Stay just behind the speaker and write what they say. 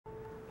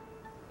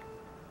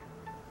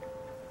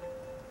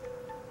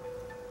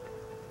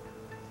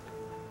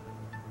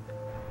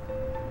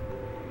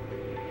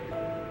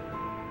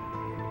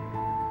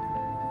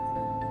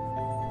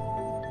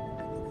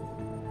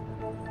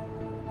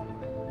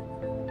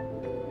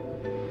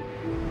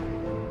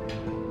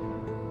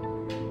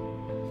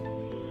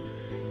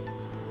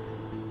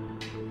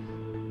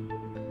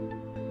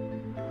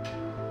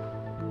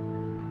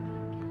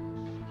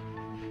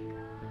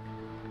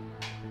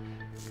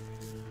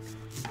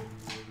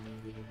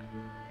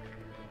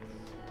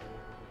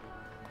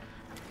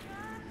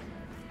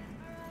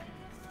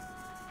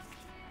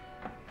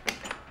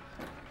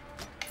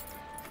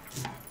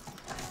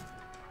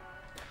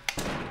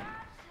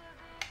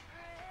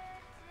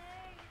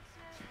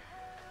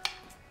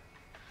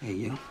Hey,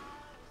 you.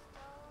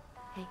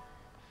 Hey.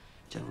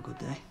 Did you have a good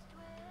day?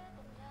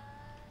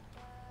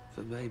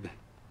 For baby.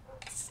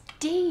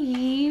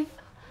 Steve!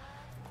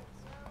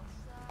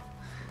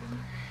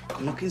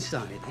 Come look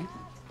inside it, then.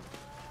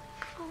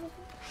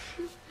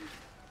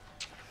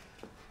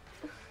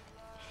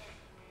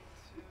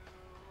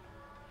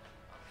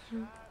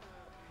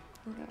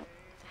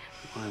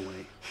 Why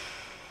wait?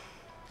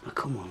 Now,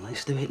 come on,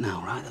 let's do it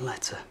now. Write the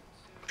letter.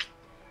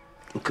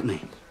 Look at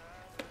me.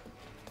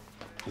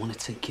 I want to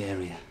take care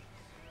of you,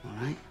 all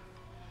right?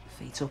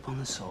 Feet up on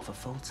the sofa,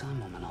 full-time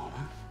mum and all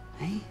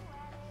that, eh?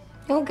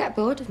 You won't get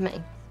bored of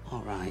me.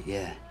 All right,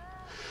 yeah.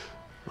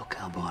 Look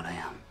how bored I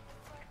am.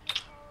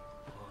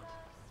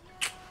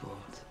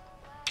 Bored.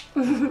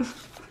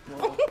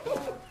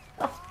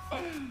 I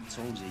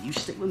told you, you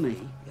stick with me,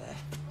 yeah?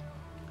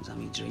 Because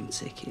I'm your dream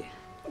ticket.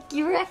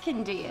 You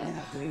reckon, do you?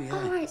 Yeah, I do, yeah.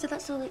 All right, so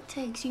that's all it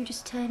takes. You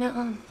just turn it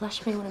on,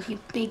 flash me one of your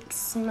big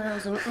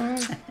smiles and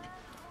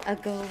I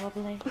go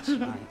wobbly. That's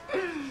right.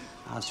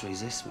 Hard to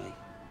resist me.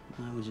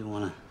 Why would you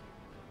want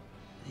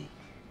to? Eh?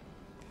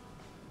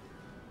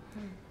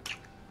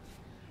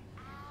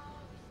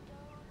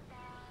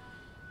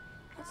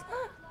 What's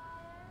that?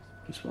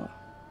 What's what?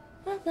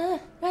 Right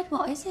there. Red,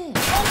 what is it?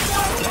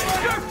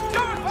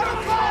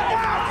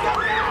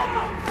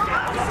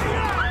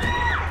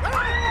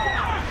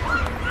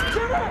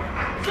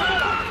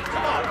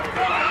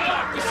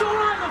 It's all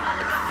right, love.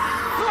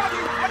 Come on,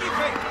 you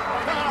anything.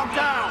 Calm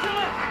down.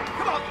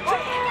 Come on.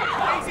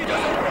 Easy,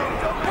 does it?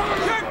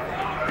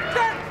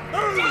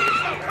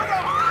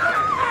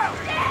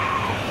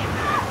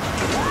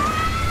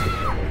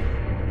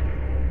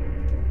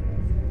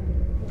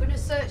 I'm gonna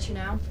search you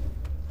now.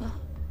 What?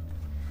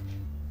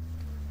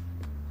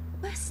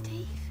 Where's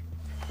Steve?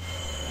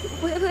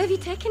 Where have you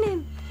taken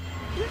him?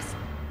 Yes.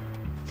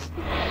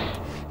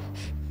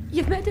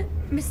 You've made a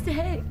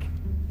mistake.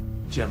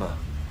 Gemma,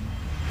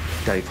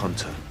 Dave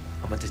Hunter.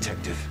 I'm a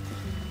detective.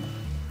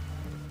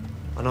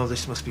 I know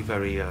this must be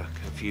very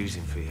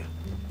confusing for you.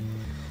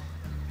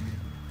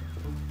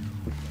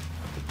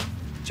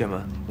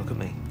 Gemma, look at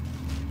me.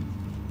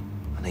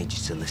 I need you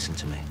to listen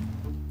to me.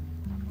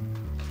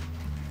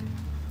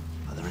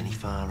 Are there any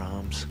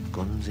firearms,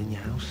 guns in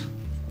your house?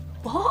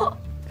 What?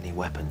 Any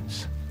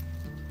weapons?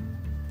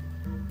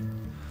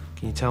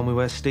 Can you tell me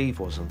where Steve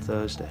was on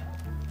Thursday?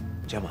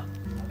 Gemma,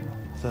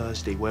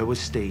 Thursday, where was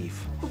Steve?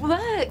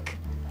 Work.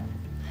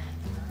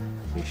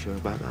 Are you sure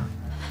about that?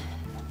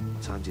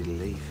 What time did he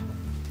leave?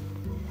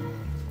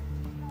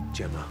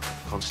 Gemma,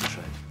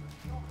 concentrate.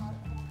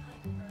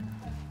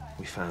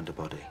 We found a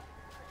body.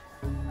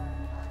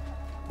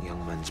 A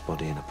young man's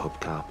body in a pub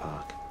car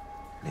park.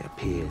 And it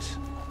appears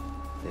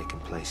they can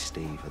place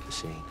Steve at the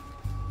scene.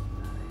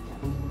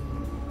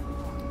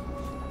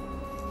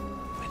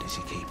 Where does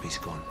he keep his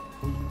gun?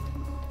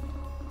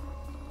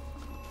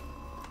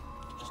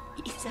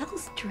 He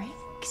sells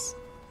drinks.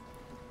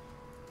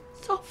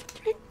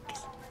 Soft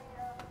drinks.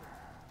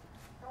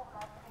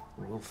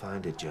 We'll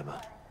find it,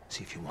 Gemma.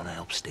 See, if you want to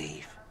help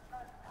Steve,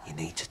 you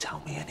need to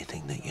tell me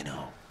anything that you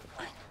know.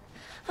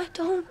 I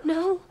don't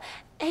know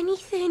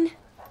anything.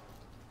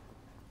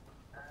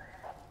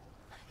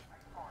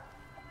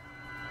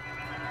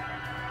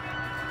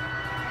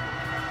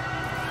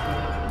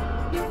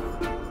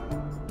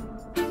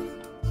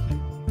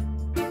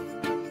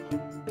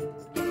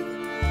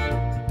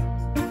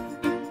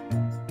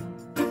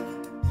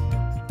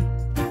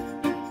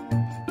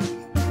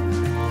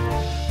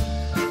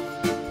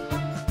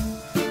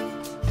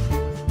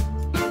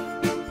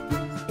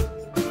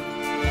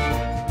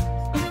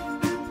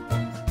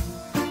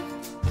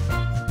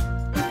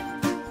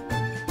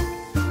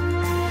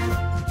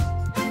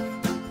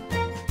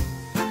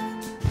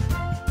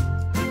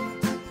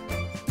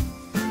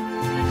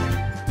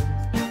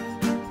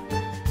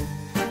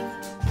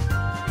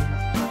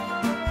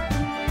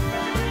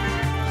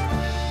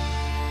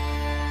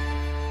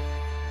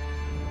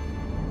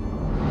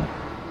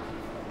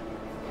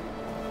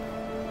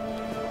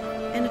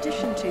 In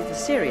addition to the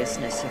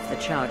seriousness of the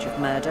charge of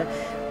murder,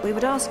 we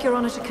would ask Your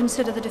Honour to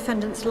consider the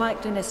defendant's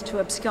likeliness to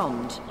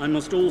abscond. I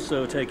must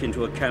also take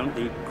into account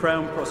the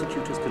Crown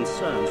Prosecutor's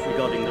concerns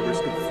regarding the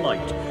risk of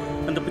flight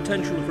and the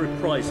potential of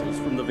reprisals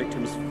from the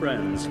victim's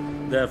friends.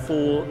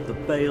 Therefore, the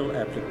bail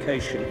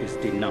application is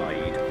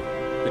denied.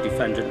 The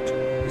defendant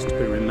is to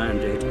be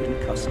remanded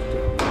in custody.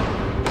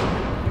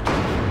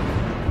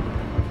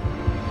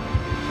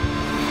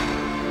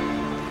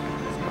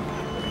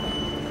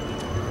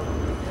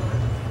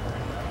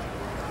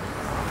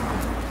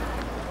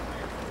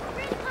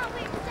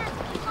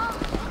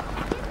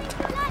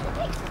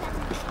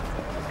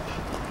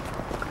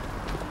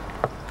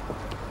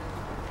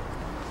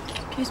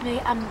 Excuse me,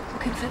 I'm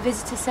looking for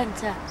visitor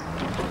centre.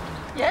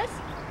 Yes?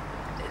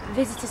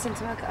 Visitor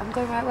centre, I'm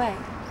going right way.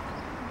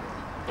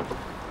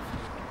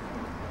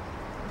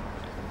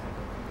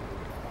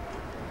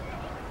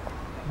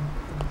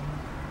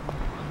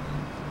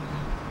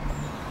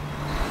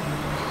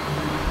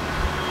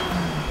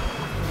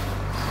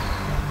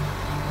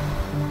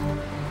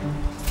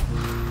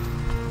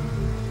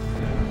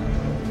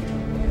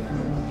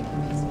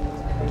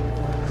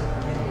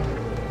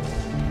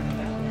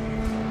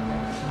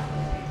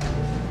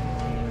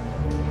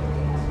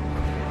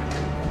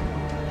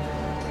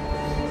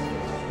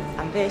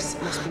 This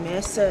must be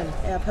Mason.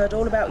 Yeah, I've heard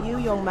all about you,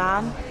 young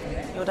man.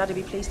 Your dad'd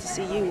be pleased to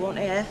see you, won't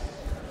he? Do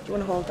you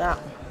want to hold that?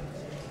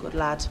 Good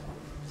lad.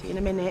 See you in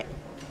a minute.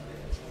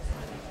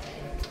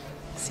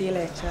 See you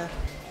later.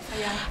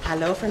 Hiya.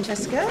 Hello,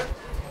 Francesca.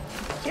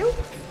 Thank you.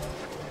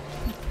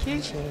 Thank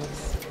you.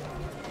 Cheers.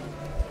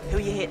 Who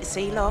you here to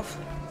see, love?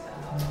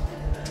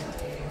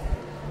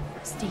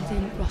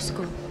 Stephen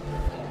Roscoe.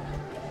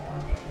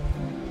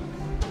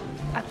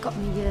 I've got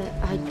my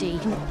ID.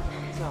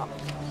 Got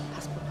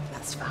passport.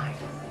 That's fine.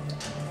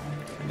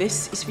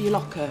 This is for your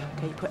locker.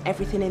 Okay, you put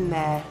everything in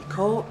there. Your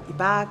coat, your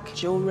bag,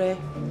 jewellery.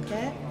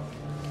 Okay?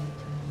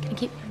 Can I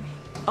keep...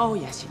 Oh,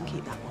 yes, you can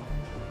keep that one.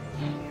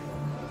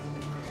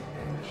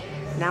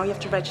 Now you have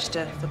to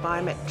register for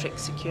biometric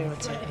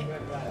security.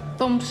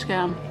 Thumb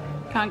scan.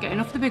 Can't get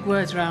enough of the big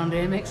words around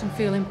here. Makes them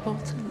feel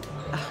important.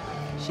 Ah,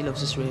 she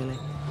loves us, really.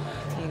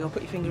 There you go,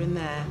 put your finger in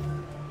there.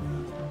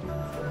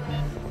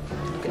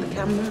 Look at the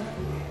camera.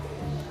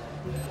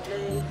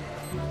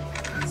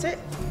 That's it.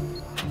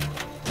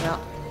 Yeah,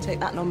 take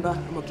that number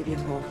and we'll give you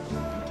a call.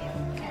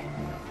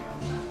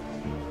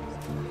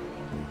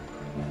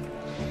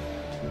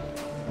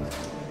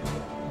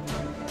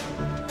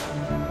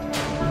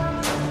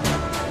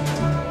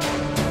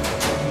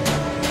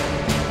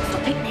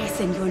 Stop it,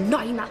 Mason. You're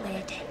annoying that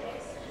lady.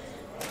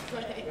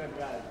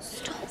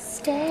 Stop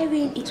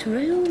staring. It's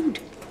rude.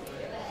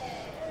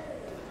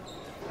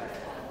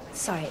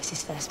 Sorry, it's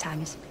his first time.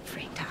 He's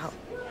freaked out.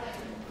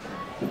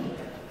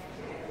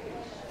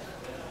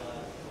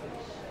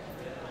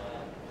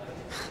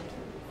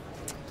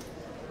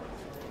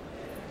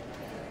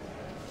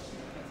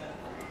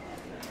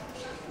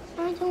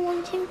 I don't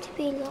want him to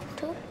be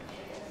locked up.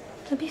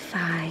 He'll be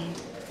fine.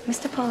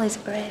 Mr. Paul is a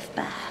brave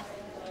bear.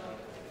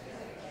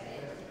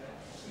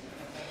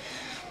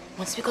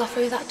 Once we go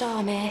through that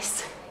door,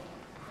 Mace,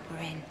 we're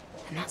in,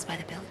 and that's why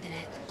they're building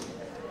it.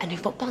 A new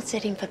football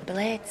stadium for the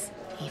Blades,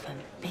 even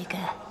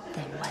bigger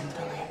than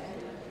Wembley.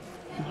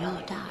 And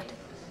your dad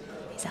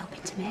is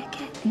helping to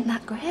make it. Isn't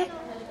that great?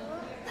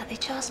 That they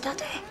chose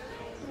Daddy?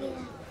 Yeah.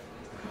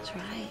 That's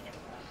right.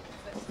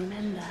 But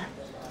remember,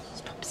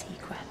 it's top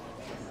secret.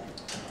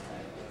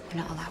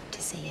 We're not allowed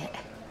to see it.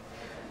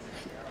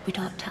 We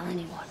don't tell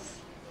anyone.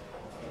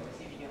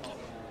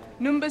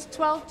 Numbers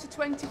 12 to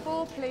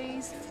 24,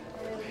 please.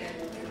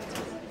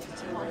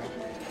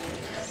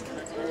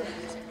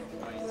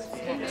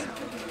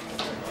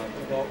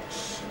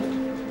 Box.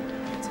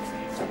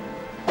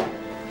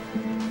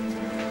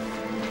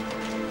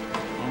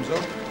 Arms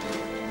up.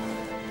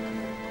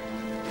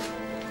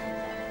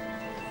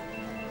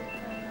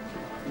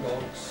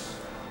 Box.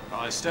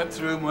 Right, step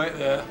through and wait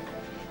there.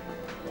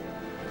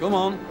 Come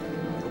on,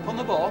 up on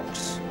the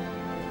box.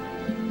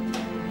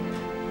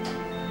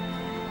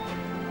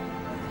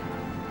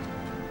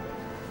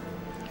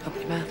 Open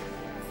your mouth.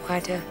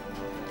 Wider.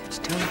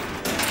 Lift your tongue.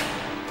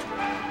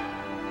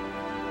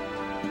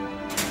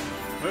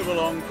 Move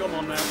along, come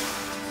on now.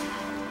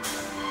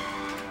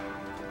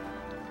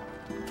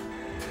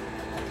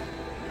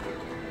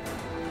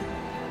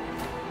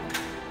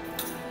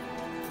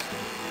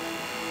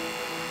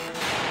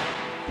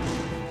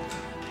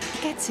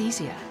 It gets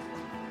easier.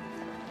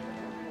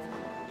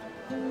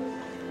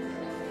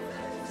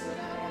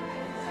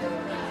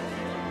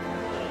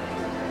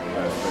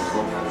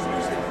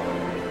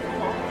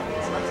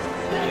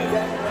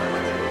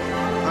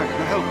 Hi,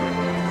 can I help you?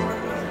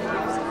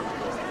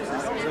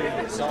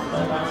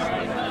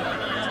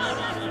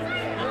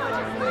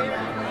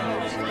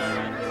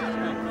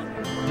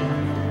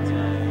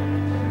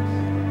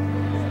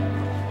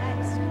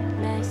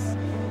 Nice.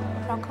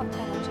 Wrong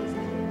cocktail, cheese.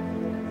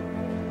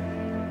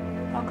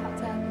 Wrong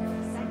cocktail,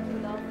 please. Thank you,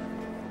 love.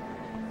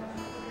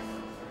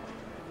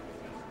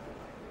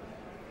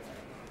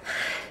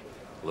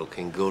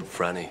 Looking good,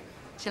 Franny.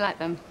 Do you like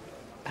them?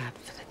 Bad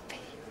for the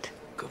feet.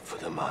 Good for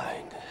the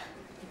mind.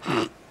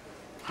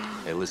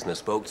 Hey, listen, I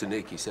spoke to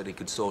Nick. He said he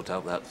could sort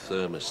out that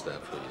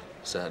thermostat for you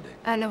Saturday.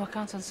 No, I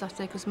can't on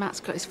Saturday because Matt's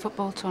got his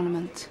football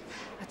tournament.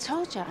 I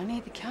told you I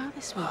need the car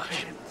this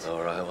weekend.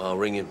 All right, well, I'll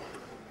ring him.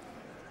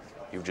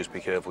 You just be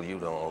careful you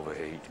don't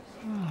overheat.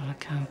 Oh, I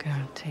can't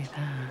guarantee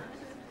that.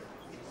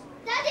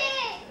 There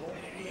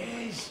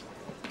he is.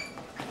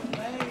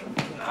 Hey.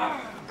 All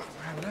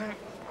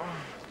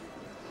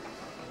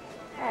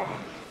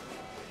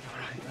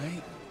right,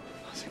 mate.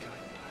 How's it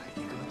going?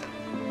 You good?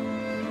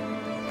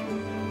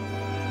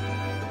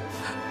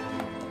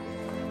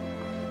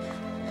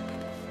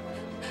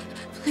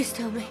 Please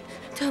tell me.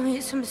 Tell me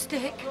it's a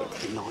mistake.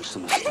 No, it's a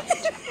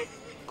mistake.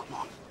 Come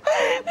on.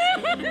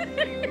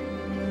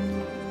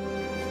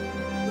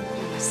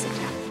 Sit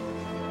down.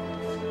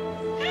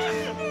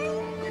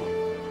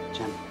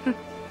 Jen. Come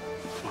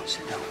on,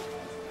 sit down.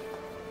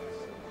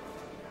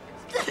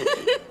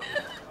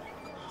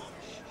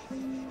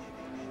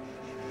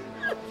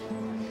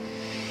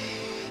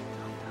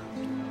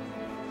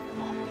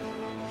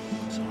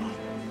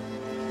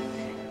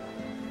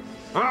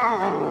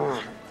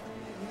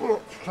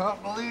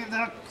 Can't believe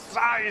the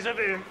size of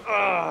him.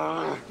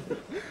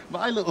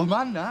 My little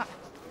man, that.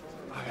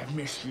 I have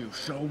missed you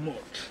so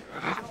much.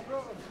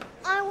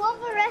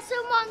 over,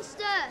 wrestle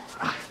monster!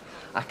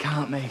 I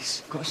can't,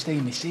 miss. Got to stay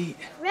in my seat.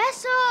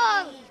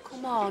 Wrestle!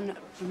 Come on,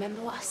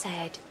 remember what I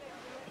said.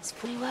 It's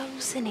funny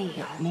wells in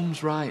here.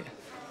 Mum's right.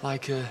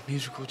 Like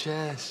musical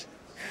chairs.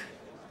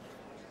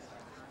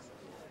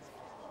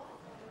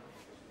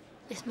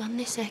 This man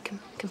they say can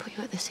put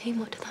you at the scene.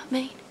 What does that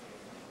mean?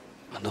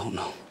 I don't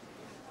know.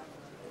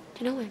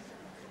 Do you know him?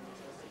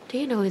 Do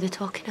you know who they're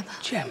talking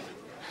about? Jem,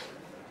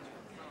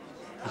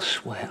 I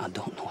swear I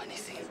don't know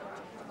anything.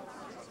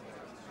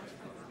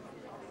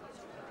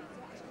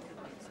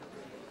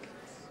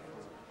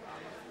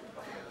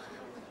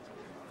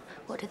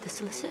 What did the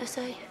solicitor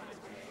say?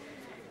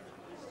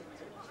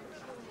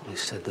 He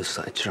said there's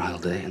like a trial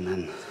date and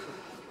then,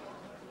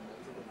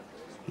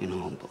 you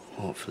know, but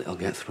hopefully it'll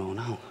get thrown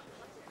out.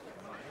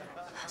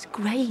 That's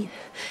great.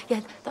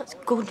 Yeah, that's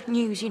good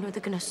news. You know,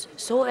 they're going to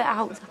sort it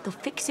out. They'll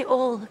fix it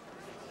all.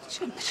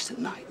 Jem, this is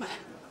a nightmare.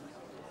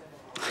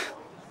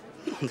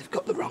 They've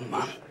got the wrong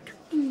man.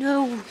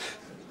 No.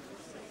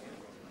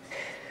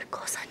 Of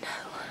course I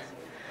know.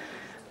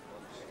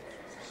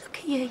 Look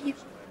at you. You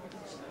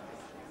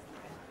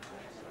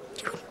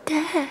wouldn't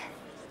dare.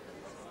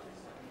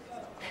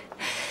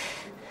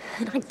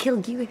 And I'd kill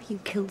you if you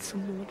killed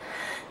someone.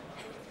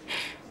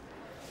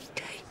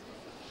 Okay.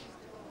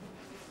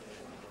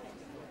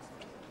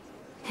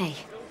 Hey,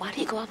 why don't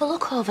you go have a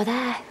look over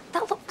there?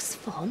 That looks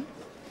fun.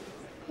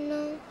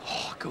 No.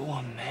 Oh, go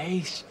on,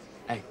 mate.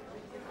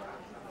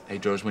 Hey,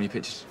 George, when you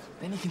pictures,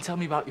 then you can tell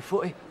me about your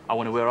footy. I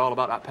want to hear all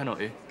about that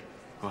penalty.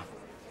 Go on.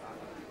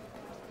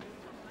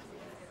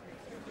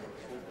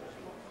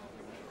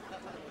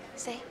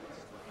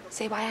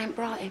 See why I ain't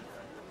brought him?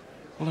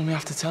 Well, then we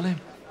have to tell him.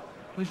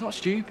 Well, he's not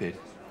stupid.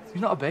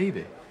 He's not a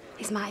baby.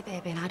 He's my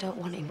baby and I don't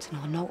want him to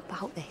know naught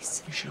about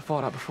this. You should have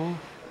thought that before.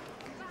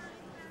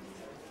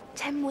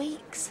 10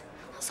 weeks,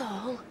 that's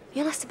all.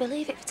 You'll have to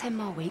believe it for 10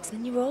 more weeks and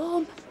then you're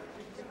home.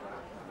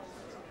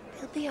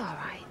 He'll be all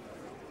right.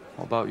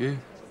 What about you?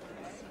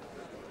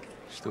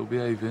 Still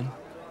behaving?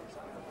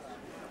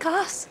 Of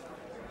course.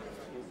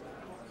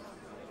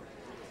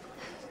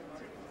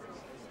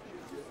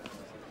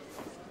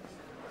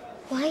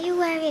 Why are you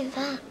wearing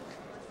that?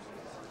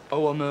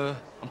 Oh,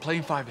 I'm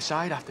playing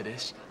five-a-side after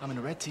this. I'm in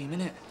a red team,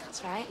 innit?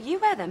 That's right. You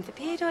wear them for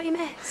PE, don't you,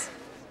 miss?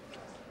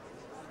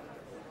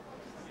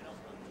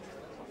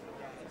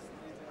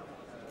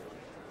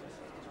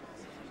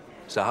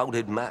 So how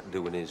did Matt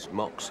do in his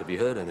mocks? Have you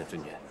heard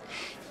anything yet?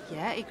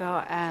 Yeah, he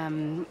got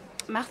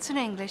maths and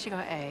English, he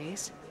got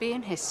A's, B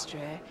in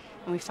history,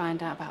 and we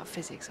find out about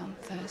physics on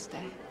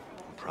Thursday.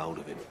 I'm proud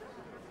of him.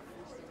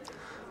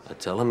 I'd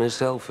tell him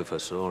myself if I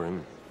saw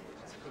him.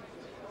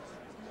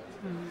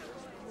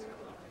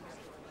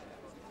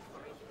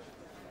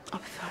 Oh,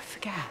 before I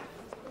forget,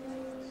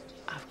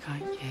 I've got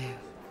you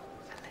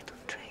a little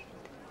treat.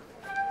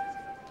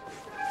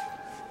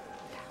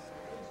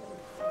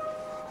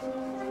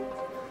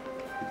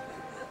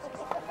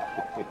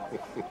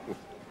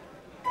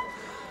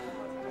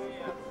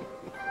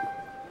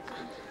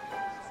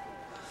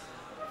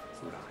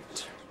 Right.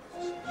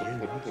 You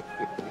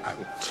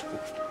out.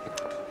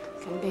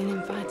 I'm being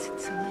invited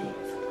to leave.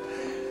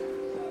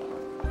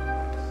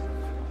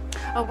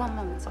 Oh, 1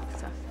 moment,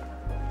 officer.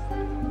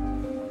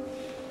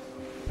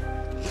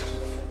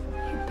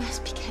 You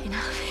best be getting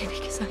out of here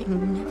because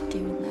I'm never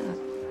doing that.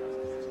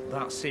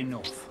 That's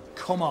enough.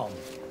 Come on.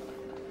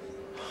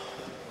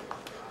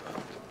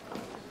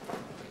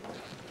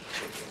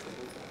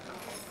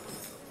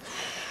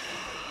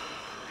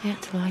 I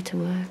had to lie to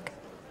work.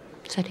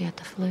 Said he had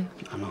the flu.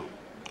 I know.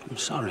 I'm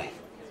sorry.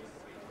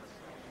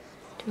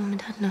 Do Mum and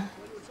Dad know?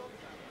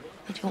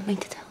 Or do you want me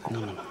to tell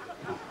them?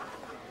 No.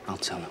 I'll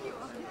tell them.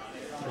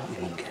 What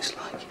your mum gets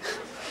like.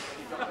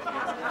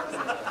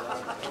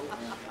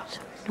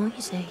 So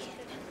noisy.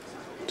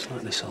 It's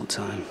like this all the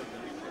time.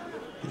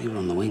 You were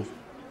on the wing. Do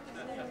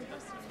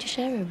you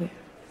share a room?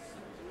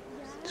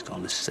 It's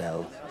called a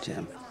cell,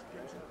 Jem.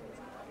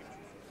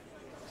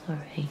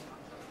 Sorry.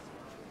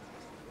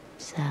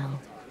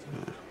 Cell.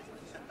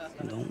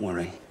 Don't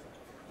worry.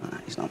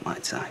 He's not my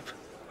type.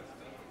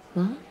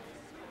 What?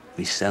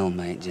 My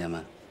cellmate,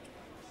 Gemma.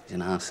 He's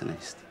an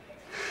arsonist.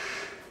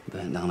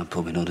 Burnt down a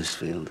pub in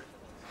Huddersfield.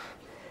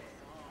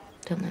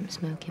 Don't let him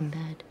smoke in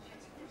bed.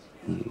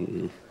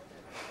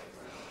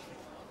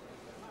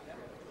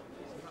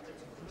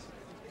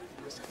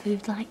 What's the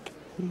food like?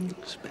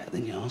 It's better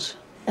than yours.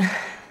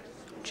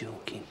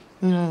 Joking.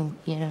 No,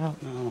 you know.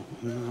 No,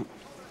 I'm not.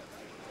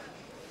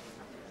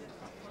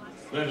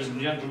 Ladies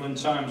and gentlemen,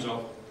 time's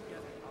up.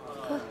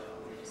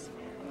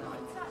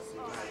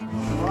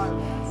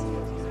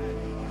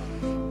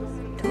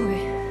 Don't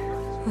worry.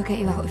 We'll get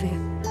you out of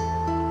here.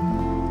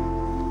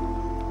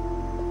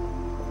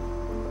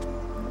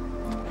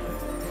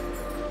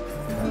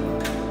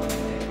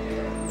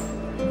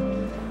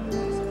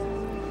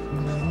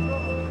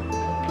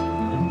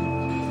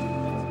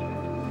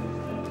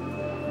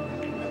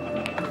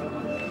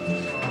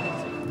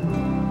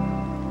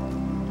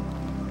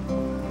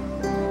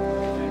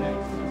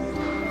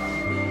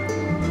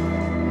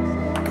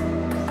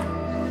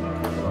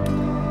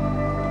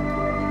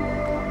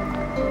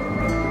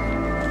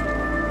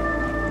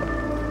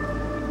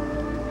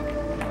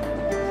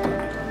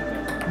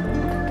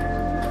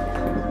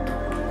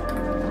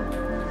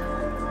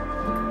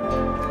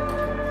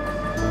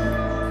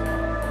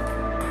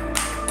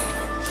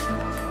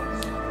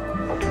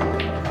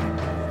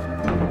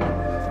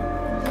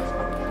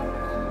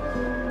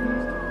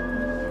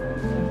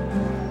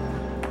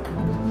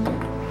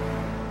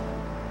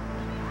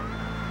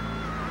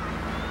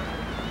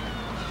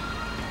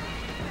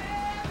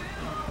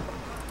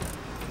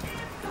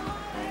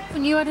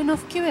 you had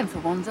enough queuing for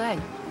one day?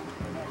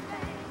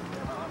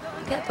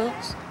 Get a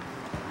bus.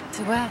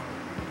 To where?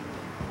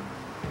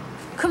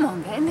 Come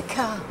on, get in the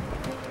car.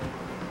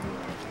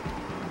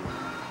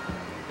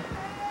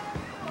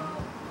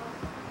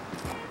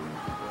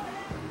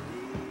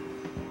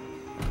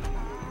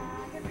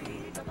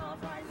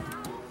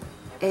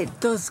 It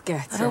does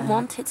get I don't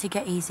want it to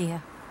get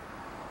easier.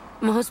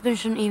 My husband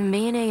shouldn't even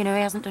be in here, you know,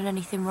 he hasn't done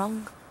anything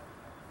wrong.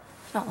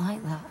 It's not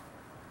like that.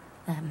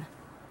 Them.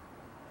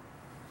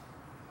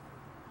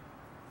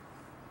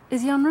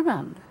 Is he on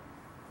remand?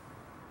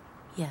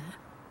 Yeah.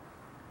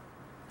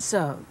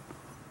 So,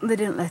 they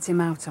didn't let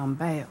him out on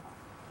bail?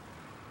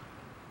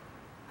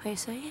 What are you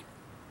saying?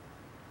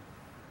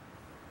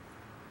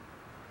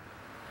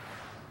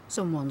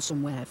 Someone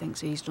somewhere thinks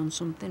he's done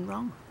something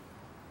wrong.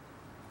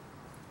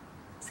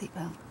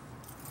 Seatbelt.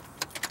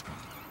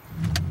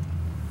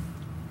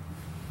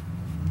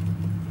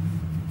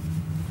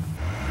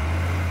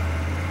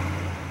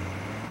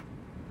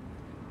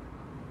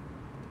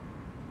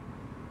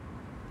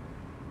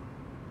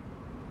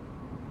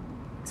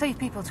 So you've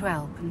people to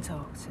help and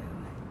talk to?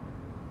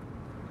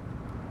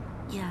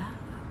 Yeah,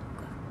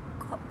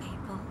 I've got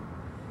people.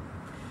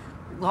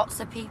 Lots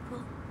of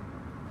people.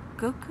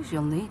 Good, because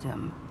you'll need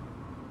them.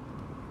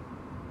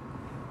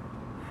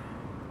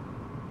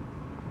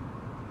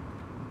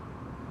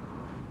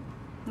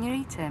 You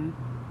eat him?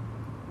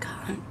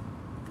 Can't.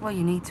 Well,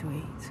 you need to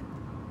eat.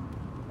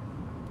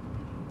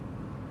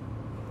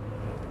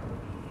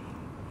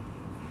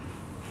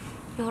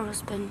 Your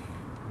husband.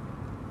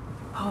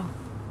 Oh.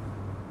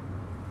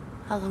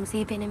 How long's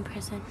he been in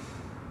prison?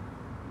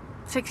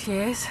 6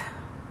 years.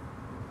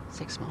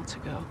 6 more to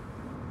go.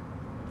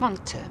 Long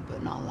term,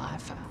 but not a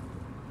lifer.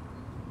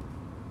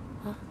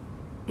 What?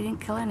 He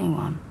didn't kill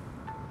anyone.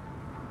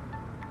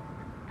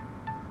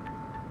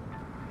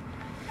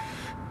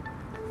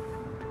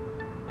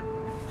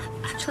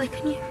 Actually,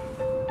 can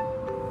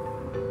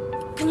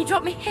you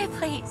drop me here,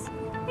 please?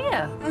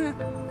 Yeah.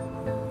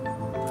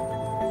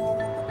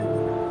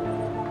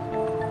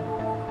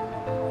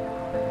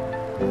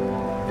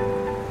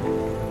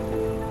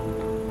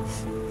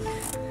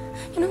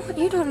 You know what?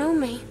 You don't know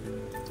me.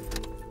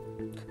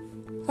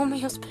 Or my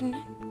husband.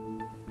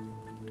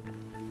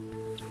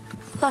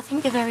 Well, I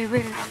think you're very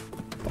rude.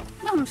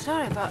 No, I'm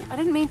sorry, but I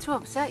didn't mean to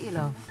upset you,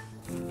 love.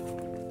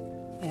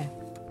 Yeah.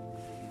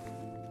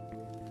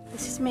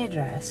 This is my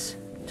address.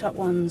 Top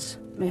one's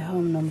my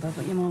home number,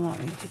 but you're more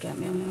likely to get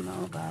me on my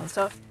mobile.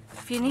 So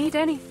if you need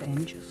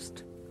anything,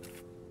 just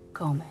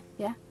call me,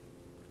 yeah?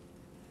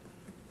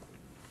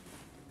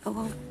 I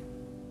won't.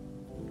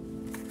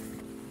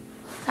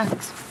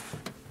 Thanks.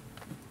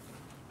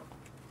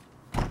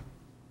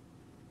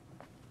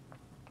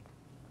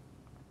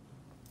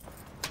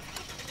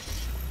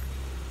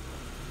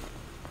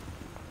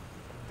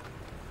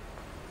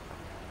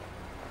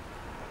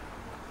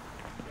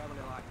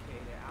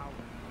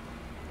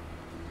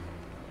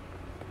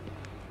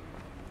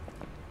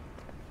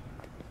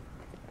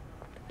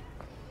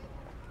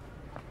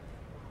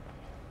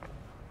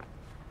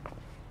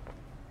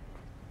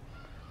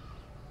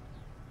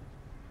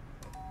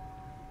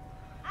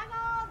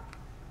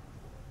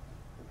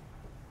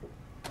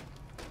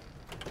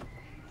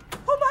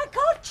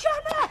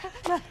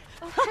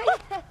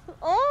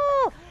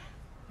 Oh!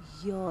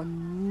 You're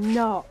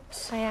not.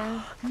 I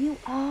am. You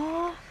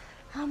are?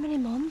 How many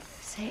months?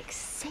 6.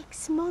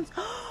 6 months.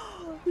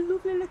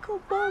 Lovely little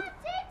bum.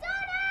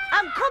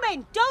 I'm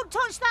coming. Don't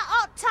touch that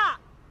hot tap.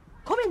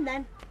 Come in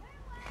then.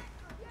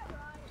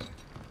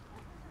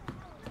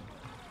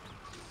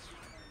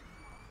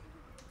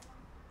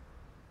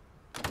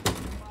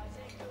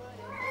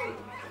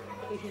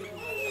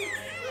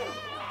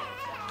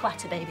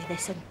 What a baby,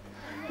 listen.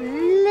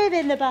 Live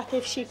in the bath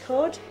if she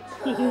could.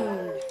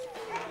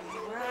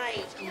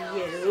 Right,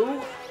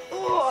 you.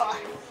 Oh.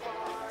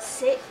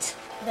 Sit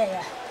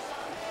there.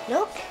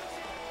 Look,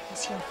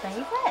 it's your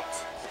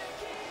favourite.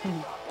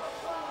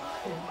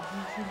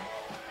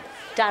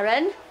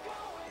 Darren,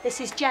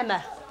 this is Gemma,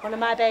 one of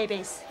my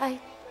babies. Hi,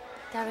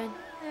 Darren.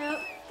 Hello.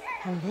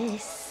 And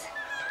this,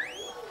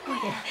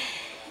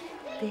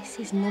 this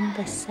is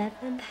number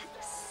 7.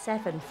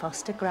 7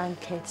 foster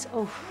grandkids.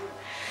 Oh,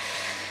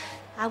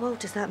 how old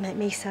does that make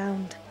me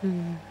sound?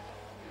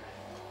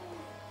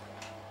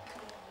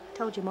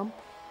 Told you, Mum.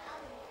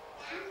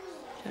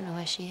 Don't know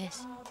where she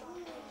is.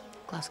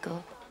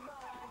 Glasgow.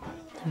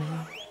 The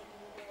moon.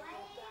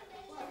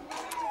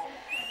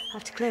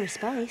 Have to clear a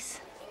space.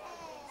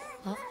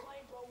 What?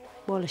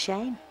 Wall of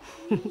shame.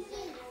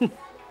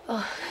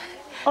 Oh.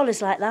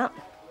 Always like that.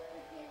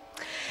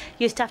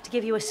 Used to have to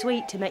give you a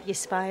sweet to make you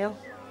smile.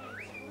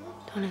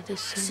 Don't know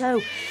this.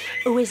 So,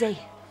 who is he?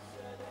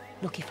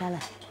 Lucky fella.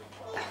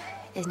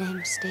 His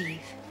name's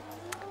Steve.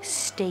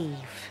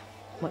 Steve.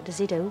 What does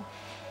he do?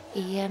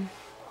 He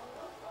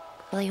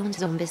owns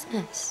his own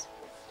business,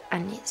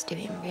 and it's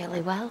doing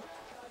really well.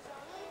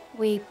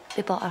 We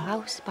bought our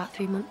house about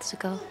 3 months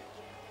ago.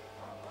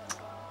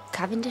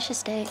 Cavendish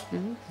Estate.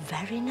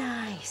 Very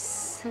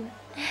nice.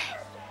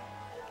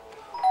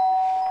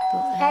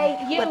 But,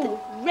 hey, you,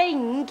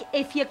 ring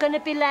if you're going to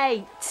be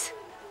late.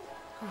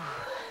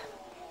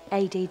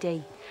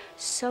 ADD.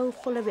 So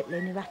full of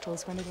rittling he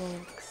rattles when he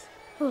walks.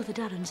 Oh, the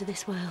Darrens of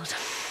this world.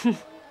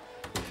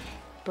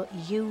 But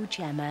you,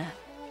 Gemma,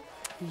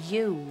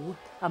 you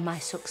are my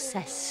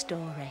success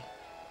story.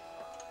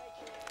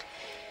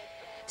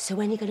 So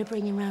when are you going to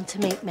bring him round to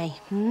meet me,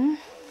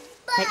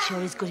 Make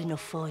sure he's good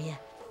enough for you.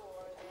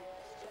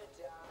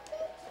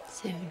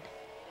 Soon.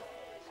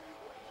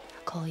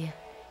 I'll call you.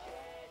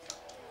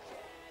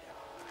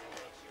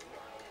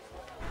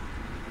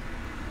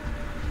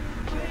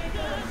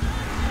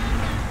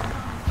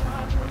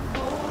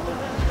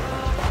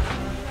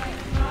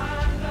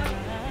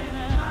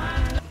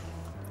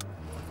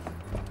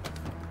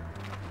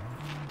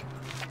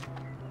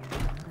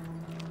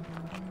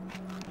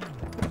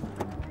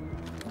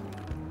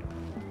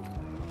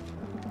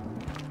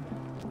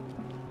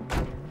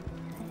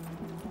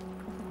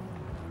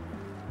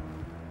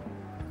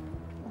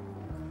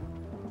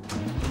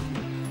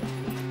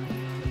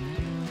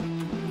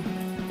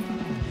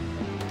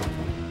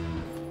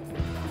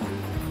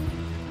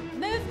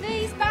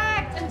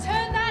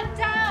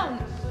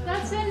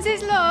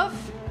 His love.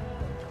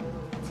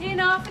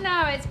 2.5 an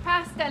hour, it's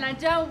past 10. I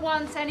don't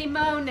want any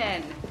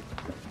moaning.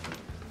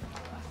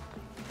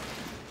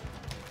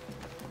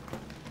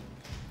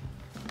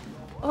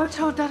 Oh, I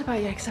told Dad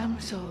about your exam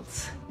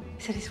results.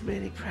 He said he's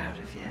really proud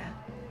of you.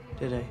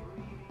 Did he?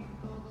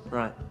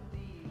 Right.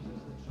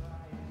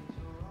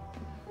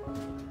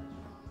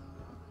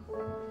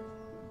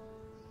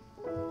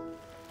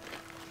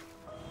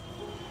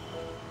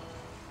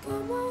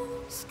 Come on,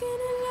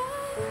 skinny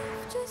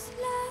life, just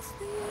last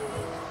the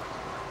year.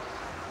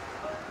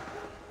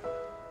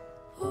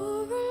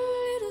 Poor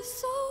little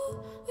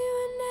soul, we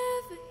were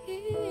never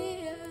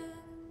here.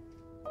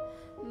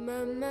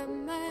 My, my,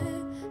 my,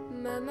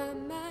 my, my,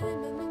 my,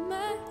 my,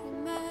 my,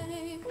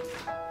 my.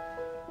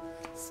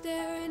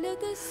 Staring at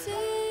the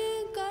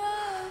sink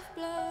of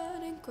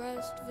blood and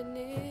crushed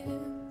veneer.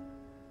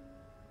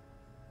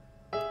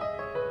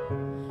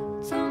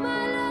 Told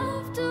my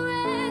love to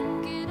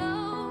wreck it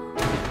all.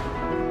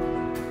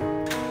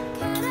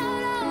 Cut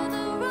out all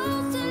the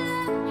roads to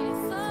let me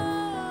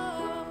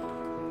fall.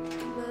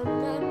 My,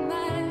 my,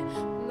 my,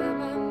 my,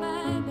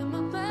 my, my,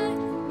 my, my,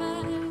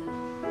 my.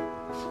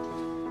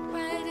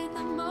 Right in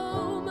the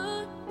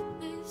moment,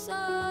 this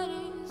heart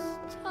is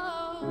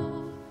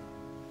told.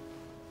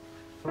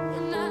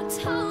 And I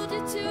told you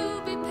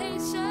to be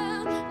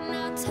patient, and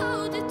I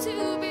told you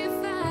to be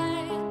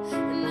fine,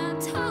 and I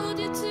told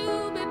you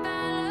to be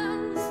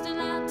balanced,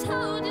 and I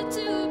told you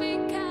to be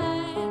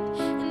kind.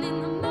 And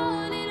in the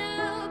morning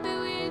I'll be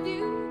with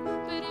you,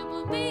 but it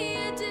will be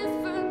a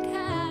different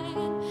kind.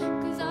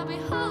 'Cause I'll be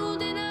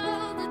holding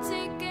all the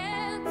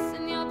tickets,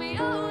 and you'll be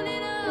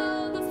owning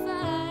all the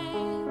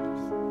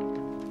fines.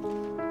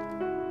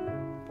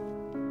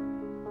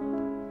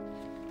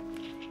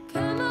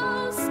 Come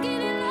on,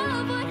 skinny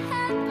love, what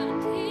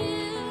happened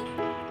here?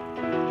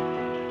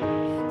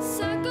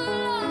 Circle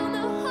on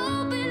the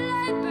whole bit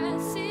like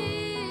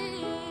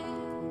Brazil.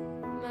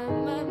 My,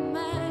 my,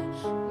 my,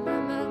 my,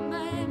 my,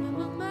 my,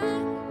 my, my,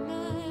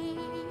 my.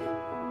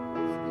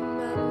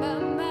 My, my,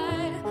 my,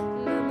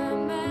 my, my, my,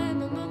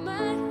 my, my, my,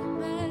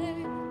 my.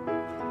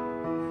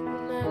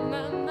 My,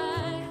 my, my,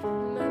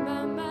 my,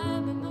 my,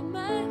 my, my,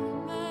 my,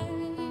 my.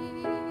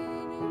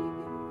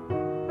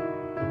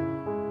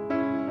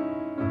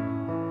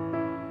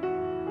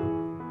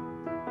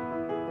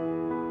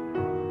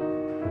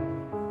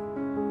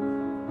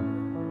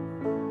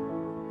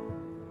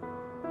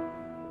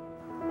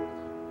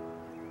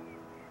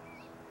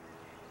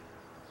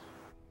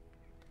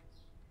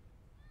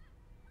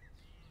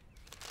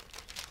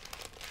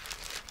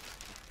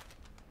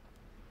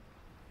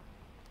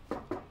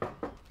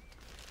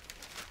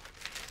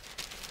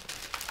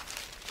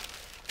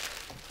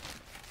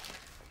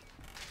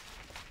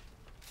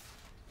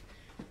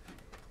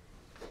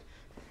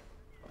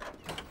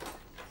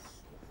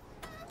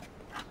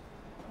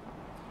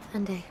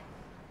 Andy,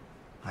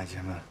 Hi,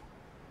 Gemma.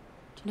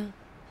 do you know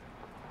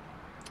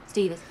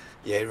Steve is?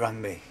 Yeah, he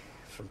rang me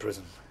from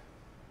prison.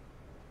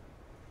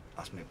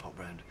 Asked me to pop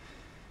round.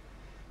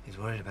 He's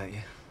worried about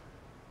you.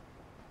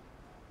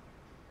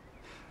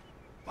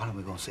 Why don't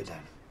we go and sit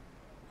down?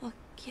 Oh,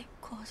 yeah,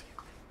 of course.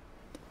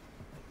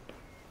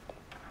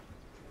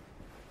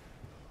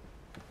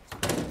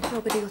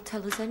 Nobody will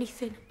tell us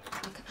anything.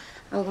 Like,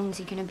 how long's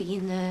he gonna be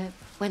in there?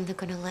 When they're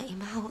gonna let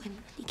him out? And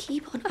you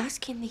keep on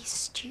asking these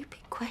stupid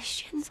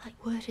questions. Like,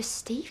 where does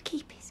Steve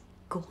keep his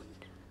gun?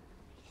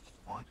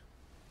 What?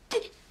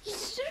 It's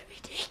so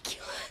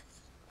ridiculous.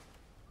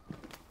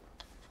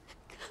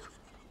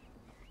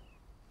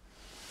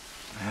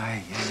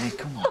 Hey,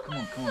 come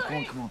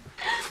on.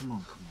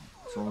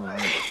 It's all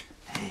right.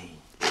 Hey,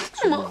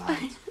 it's I'm all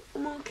alright. right.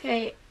 I'm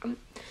okay.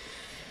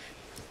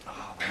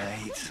 Oh,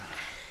 mate.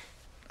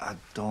 I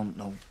don't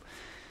know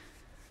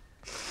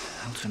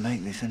how to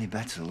make this any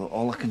better. Look,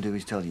 all I can do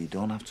is tell you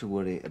don't have to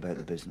worry about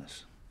the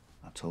business.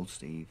 I told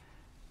Steve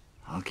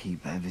I'll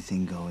keep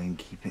everything going,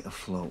 keep it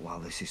afloat while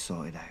this is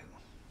sorted out.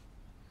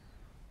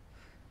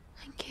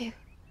 Thank you.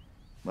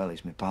 Well,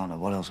 he's my partner.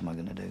 What else am I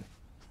going to do?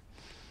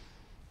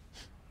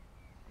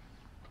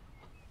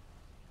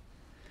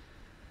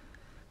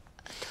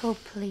 I told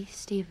police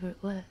Steve were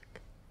at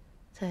work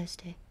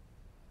Thursday.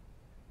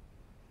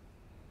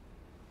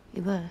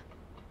 You were?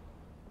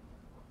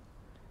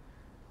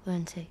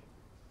 Weren't he?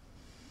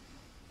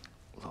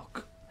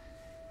 Look,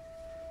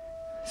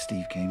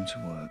 Steve came to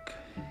work.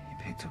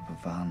 He picked up a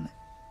van.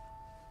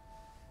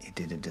 He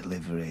did a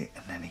delivery,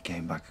 and then he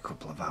came back a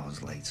couple of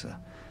hours later.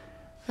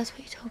 That's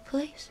what you told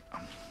police?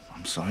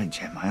 I'm sorry,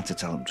 Jem. I had to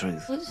tell them the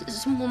truth. Well,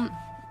 someone...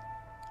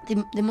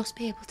 They must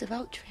be able to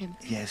vouch for him.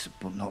 Yes,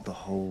 but not the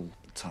whole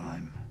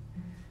time.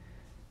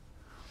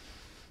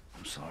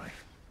 I'm sorry.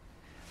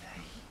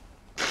 Hey.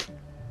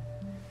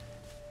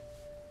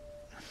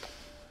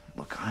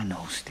 Look, I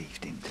know Steve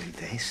didn't do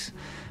this.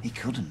 He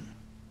couldn't.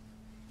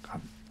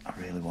 I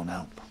really want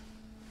help,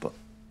 but...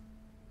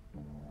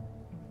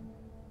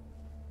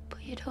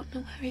 But you don't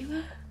know where he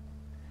were?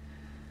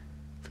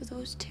 For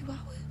those 2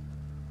 hours?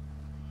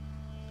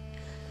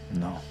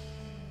 No.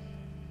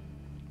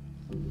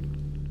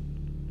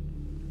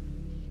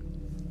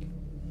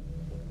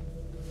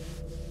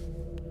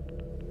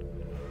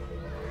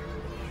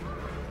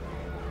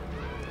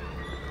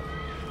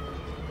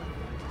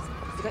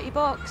 You got your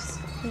books?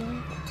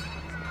 Yeah.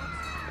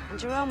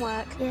 And your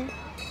homework? Yeah.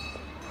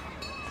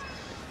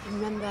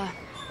 Remember,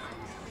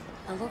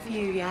 I love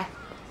you, yeah?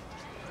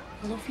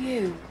 I love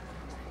you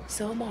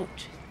so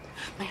much.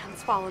 My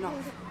hand's fallen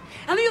off.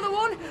 And the other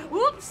one,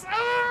 whoops!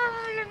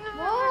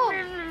 Whoa!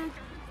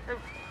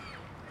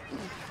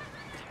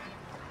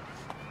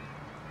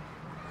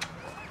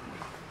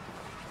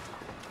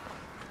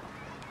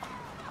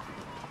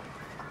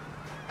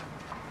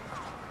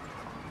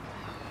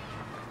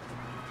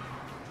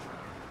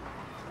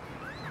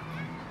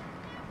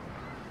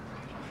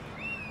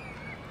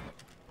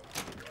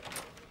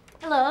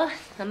 Hello,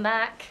 I'm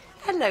back.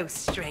 Hello,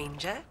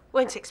 stranger.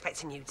 Weren't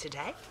expecting you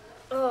today.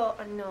 Oh,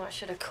 I know I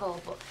should have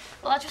called, but...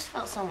 Well, I just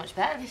felt so much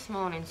better this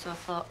morning, so I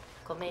thought,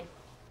 come in.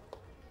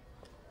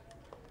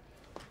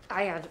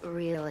 I had a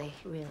really,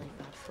 really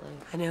bad flu.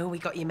 I know, we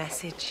got your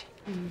message.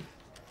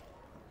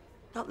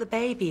 Not the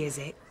baby, is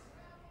it?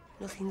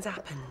 Nothing's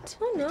happened.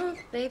 Oh, no,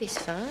 baby's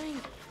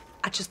fine.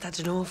 I just had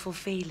an awful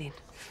feeling.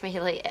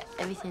 Really,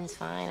 everything's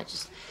fine. I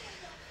just...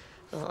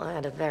 Well, I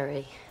had a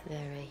very,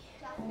 very...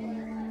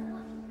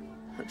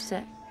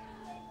 upset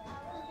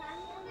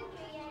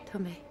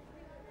tummy.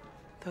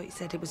 Thought you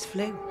said it was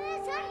flu.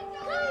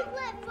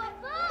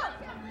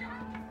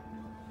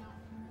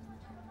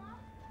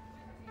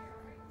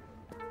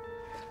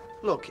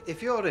 Look,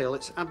 if you're ill,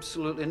 it's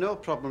absolutely no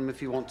problem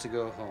if you want to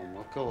go home.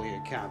 I'll call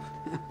you a cab.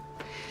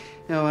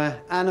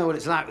 I know what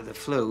it's like with the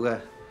flu.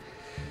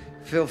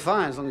 Feel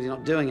fine as long as you're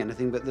not doing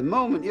anything, but the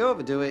moment you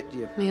overdo it,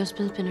 you... My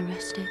husband's been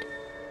arrested.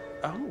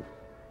 Oh.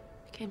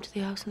 He came to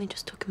the house and they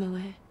just took him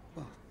away.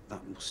 Well,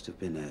 that must have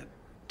been a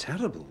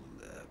terrible,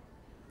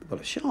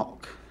 a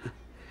shock.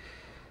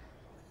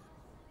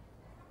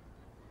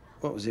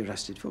 What was he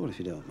arrested for, if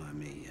you don't mind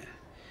me?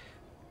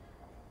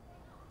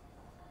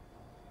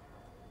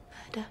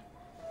 Murder.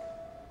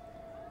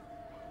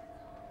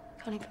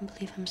 Can't even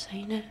believe I'm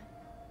saying it.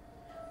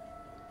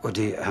 Well,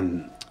 do you,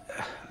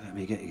 let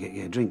me get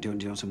you a drink. Do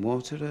you want some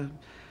water? No.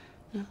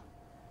 No,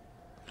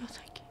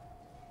 thank you.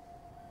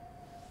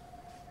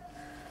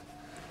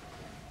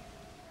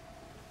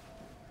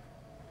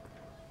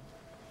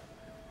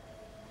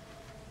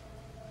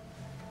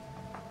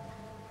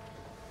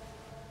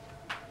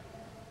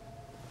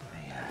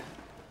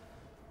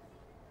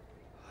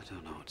 I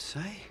don't know what to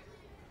say.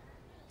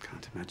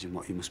 Can't imagine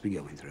what you must be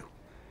going through.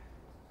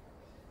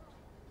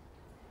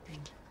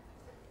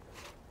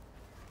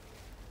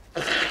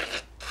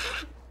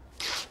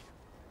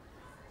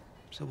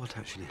 So what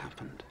actually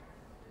happened?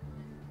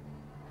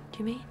 Do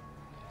you mean?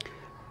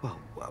 Well,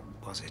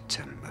 was it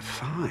a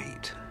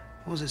fight?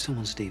 Or was it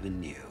someone Stephen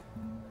knew?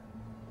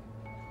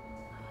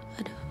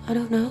 I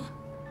don't know.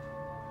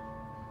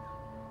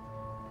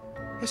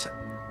 Yes,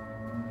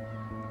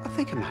 I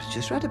think I might have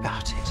just read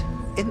about it.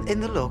 In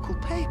the local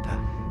paper.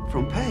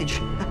 Front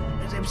page.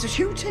 It was a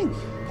shooting.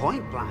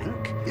 Point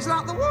blank. Is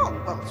that the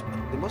one? Well,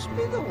 it must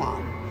be the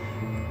one.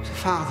 He's a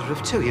father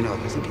of 2, you know.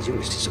 I think his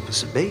youngest is up at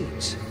St.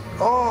 Bede's.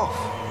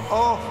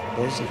 Off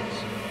business.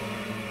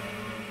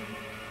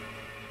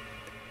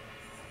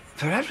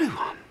 For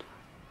everyone.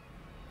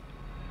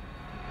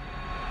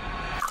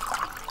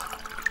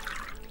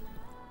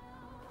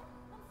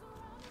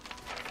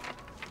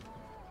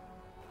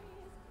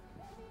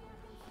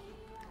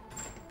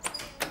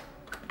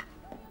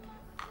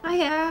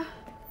 Hiya.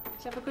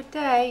 Did you have a good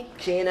day?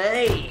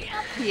 Jenny!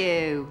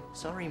 You.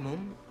 Sorry,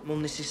 Mum.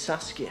 Mum, this is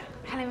Saskia.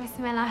 Hello, Miss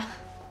Miller.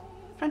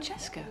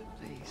 Francesca.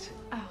 Please.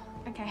 Oh,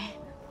 okay.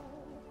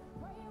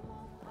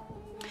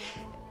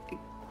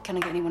 Can I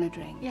get anyone a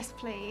drink? Yes,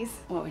 please.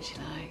 What would you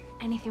like?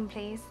 Anything,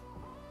 please.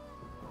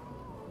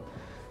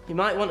 You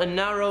might want to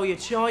narrow your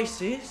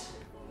choices.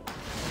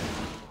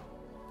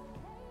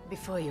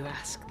 Before you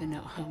ask, they're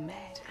not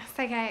homemade. That's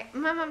okay.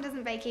 My mum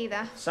doesn't bake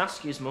either.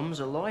 Saskia's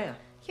mum's a lawyer.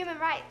 Human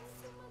rights.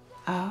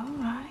 Oh,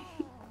 right.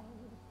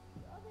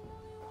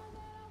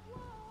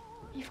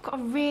 You've got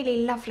a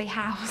really lovely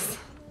house.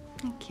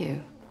 Thank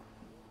you.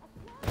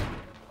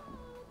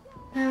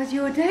 How was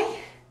your day?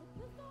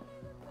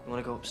 You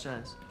want to go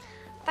upstairs?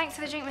 Thanks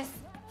for the drink, Miss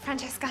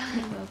Francesca.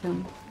 You're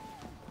welcome.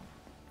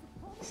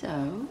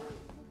 So,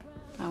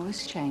 how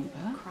was chamber?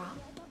 Crap.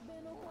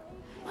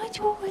 Why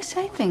do you always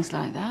say things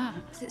like that?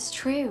 Because it's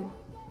true.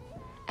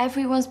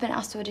 Everyone's been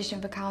asked to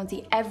audition for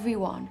county.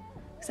 Everyone.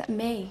 Except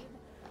me.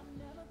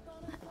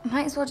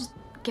 Might as well just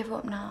give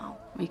up now.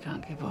 We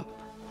can't give up.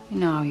 You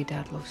know how your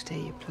dad loves to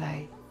hear you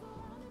play.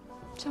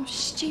 So how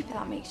stupid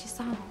that makes you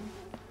sound.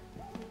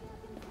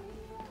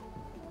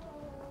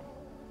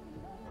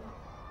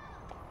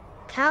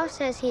 Cal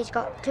says he's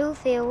got 2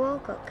 for your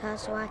World Cup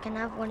cards so I can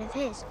have one of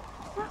his.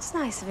 That's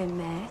nice of him,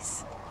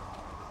 miss.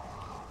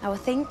 I was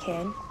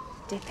thinking,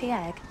 dippy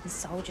egg and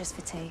soldiers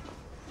for tea.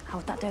 How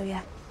would that do you?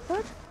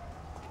 Good.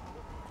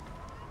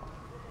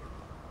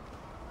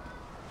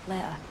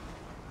 Later.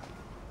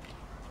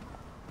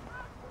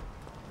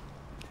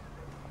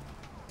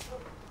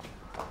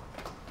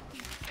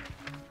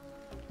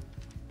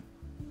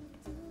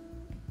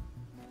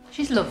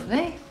 She's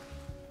lovely.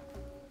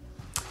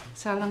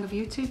 So how long have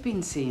you two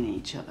been seeing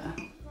each other?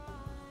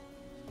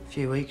 A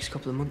few weeks,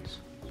 couple of months.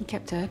 You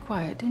kept her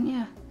quiet, didn't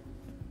you?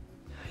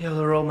 Yeah,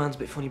 well, her old man's a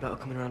bit funny about her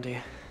coming around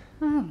here.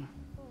 Oh,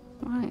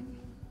 right.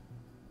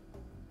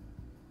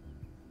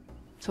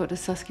 So what does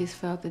Saskia's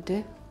father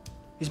do?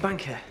 He's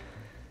banker.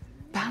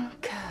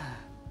 Banker?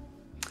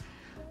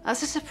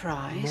 That's a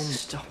surprise. Mum,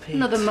 stop it.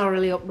 Another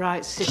morally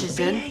upright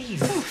citizen.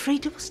 Behave. Oh, 3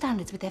 double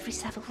standards with every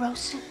Savile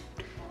roast.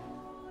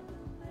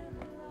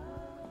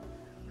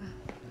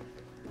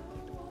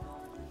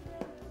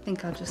 I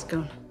think I'll just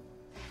go and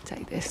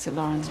take this to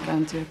Lauren's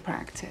going to her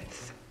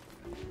practice.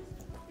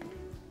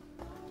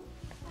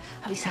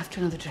 At least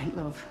after another drink,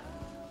 love.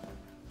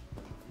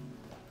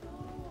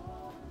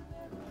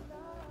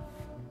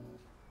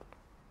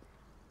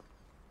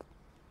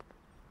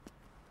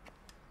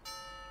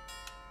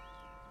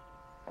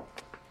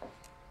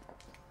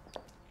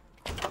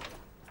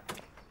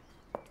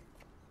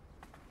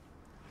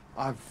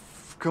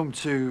 I've come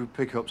to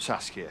pick up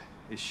Saskia.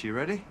 Is she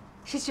ready?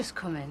 She's just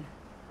come in.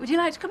 Would you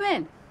like to come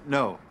in?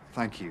 No,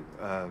 thank you.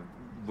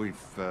 We've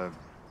got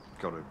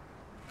to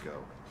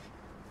go.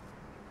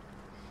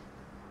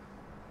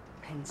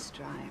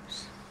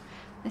 Pinstripes.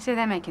 They say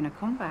they're making a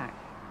comeback.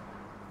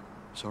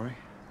 Sorry?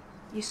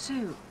 Your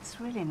suit,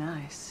 it's really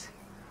nice.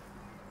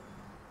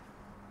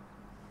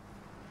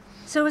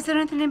 So was there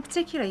anything in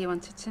particular you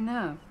wanted to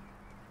know?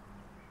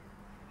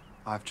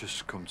 I've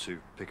just come to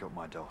pick up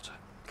my daughter.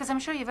 Because I'm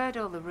sure you've heard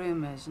all the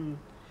rumours and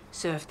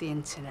surfed the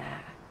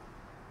internet.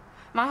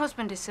 My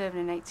husband is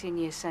serving an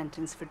 18-year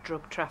sentence for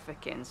drug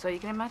trafficking, so you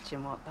can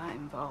imagine what that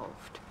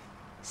involved.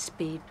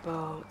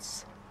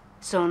 Speedboats,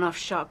 sawn-off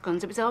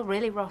shotguns. It was all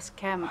really Ross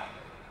Kemp.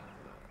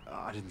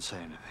 I didn't say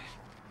anything.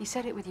 You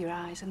said it with your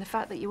eyes, and the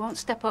fact that you won't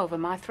step over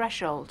my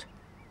threshold.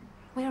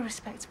 We're a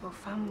respectable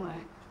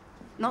family.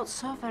 Not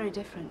so very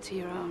different to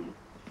your own.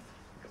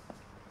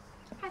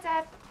 Hi,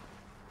 Dad.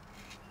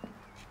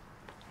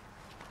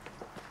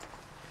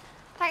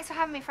 Thanks for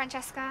having me,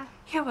 Francesca.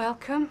 You're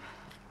welcome.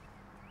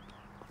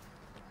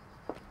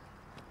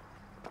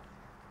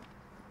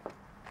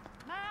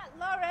 Matt,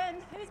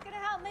 Lauren, who's going to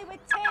help me with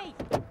tea?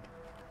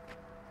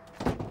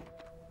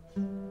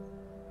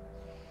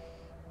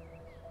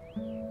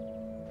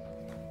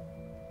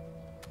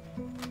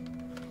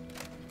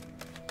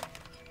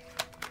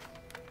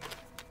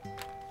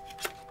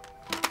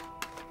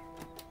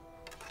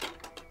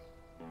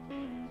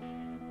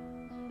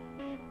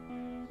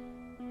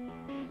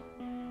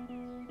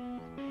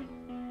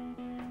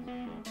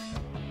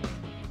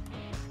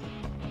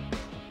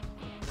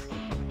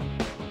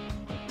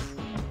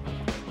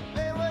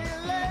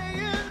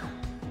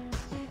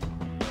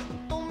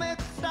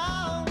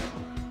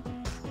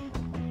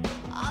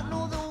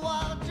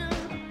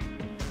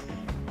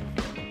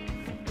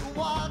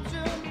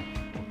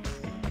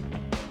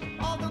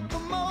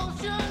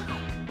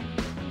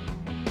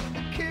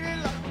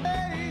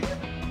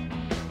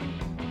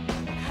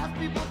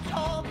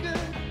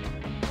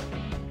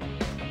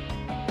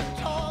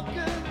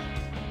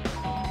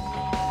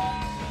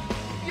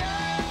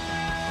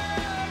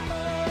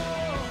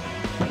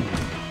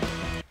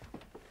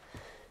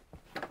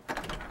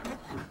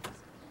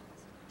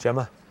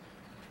 Gemma,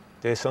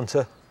 dear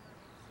Sunter,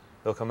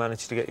 look, I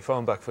managed to get your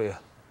phone back for you.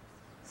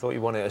 Thought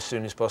you wanted it as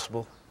soon as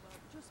possible.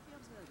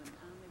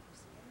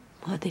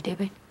 What are they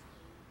doing?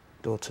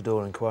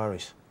 Door-to-door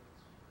inquiries.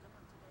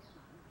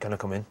 Can I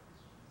come in?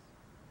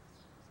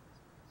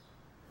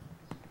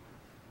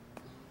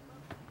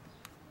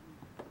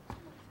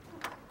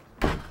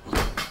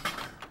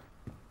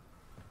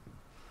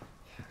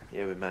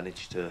 Yeah, we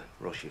managed to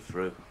rush you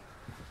through.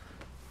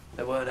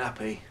 They weren't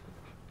happy,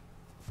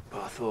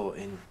 but I thought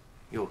in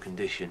your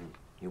condition,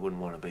 you wouldn't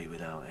want to be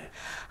without it.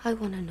 I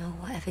want to know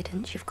what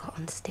evidence you've got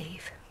on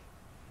Steve.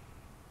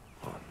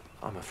 Well,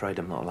 I'm afraid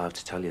I'm not allowed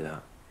to tell you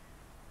that.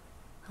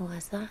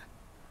 Why's that?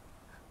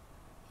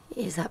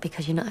 Is that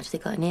because you've not actually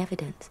got any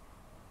evidence?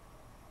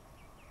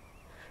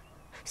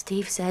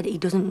 Steve said he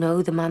doesn't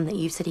know the man that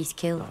you said he's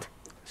killed.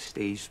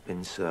 Steve's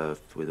been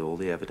served with all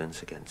the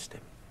evidence against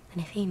him.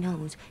 And if he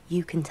knows,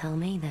 you can tell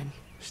me then.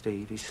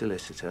 Steve, his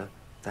solicitor,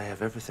 they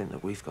have everything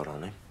that we've got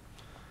on him.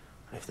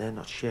 And if they're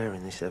not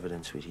sharing this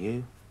evidence with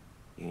you,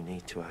 you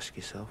need to ask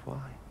yourself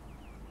why.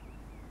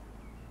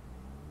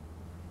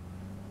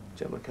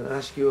 Gemma, can I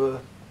ask you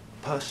a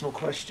personal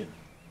question?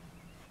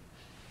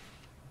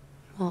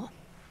 What?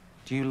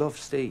 Do you love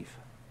Steve?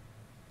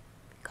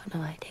 Got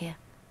no idea.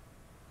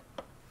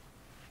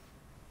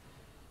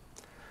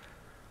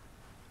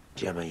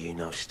 Gemma, you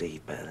know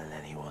Steve better than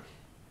anyone.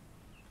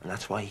 And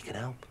that's why he can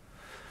help.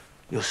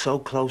 You're so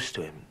close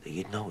to him that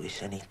you'd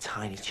notice any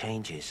tiny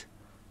changes.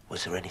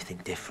 Was there anything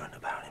different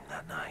about him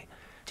that night?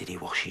 Did he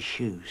wash his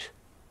shoes?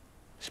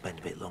 Spend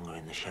a bit longer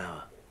in the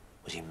shower?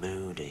 Was he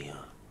moody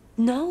or...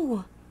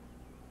 No.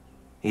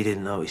 You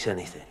didn't notice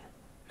anything?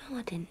 No,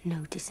 I didn't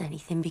notice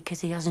anything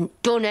because he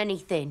hasn't done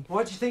anything.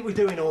 Why do you think we're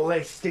doing all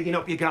this? Digging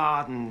up your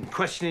garden,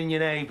 questioning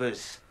your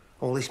neighbours?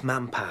 All this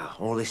manpower,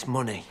 all this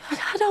money?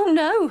 I don't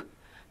know.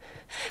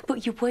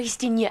 But you're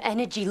wasting your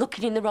energy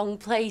looking in the wrong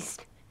place,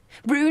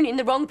 ruining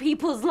the wrong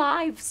people's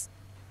lives.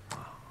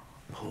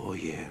 Poor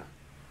you.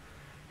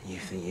 And you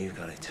think you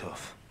got it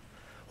tough.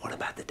 What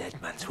about the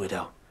dead man's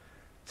widow?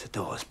 It's her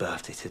daughter's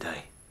birthday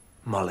today.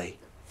 Molly,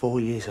 4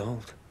 years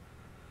old.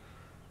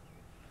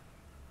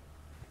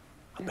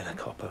 I've been a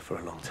copper for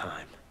a long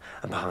time,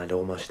 and behind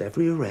almost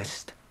every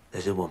arrest,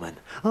 there's a woman.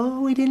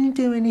 Oh, we didn't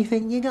do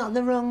anything, you got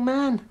the wrong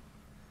man.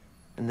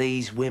 And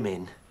these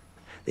women,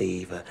 they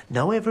either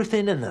know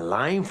everything and they're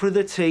lying through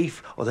their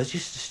teeth, or they're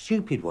just the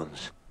stupid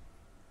ones.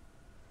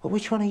 Well,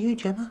 which one are you,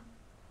 Gemma?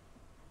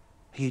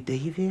 Are you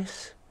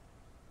devious?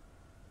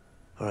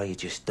 Or are you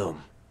just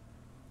dumb?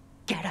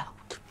 Get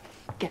out.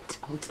 Get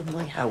out of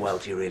my house. How well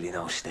do you really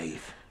know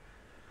Steve?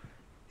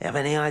 You have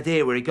any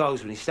idea where he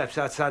goes when he steps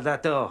outside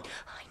that door?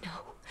 I know.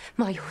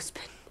 My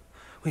husband.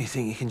 Well, you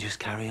think you can just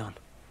carry on?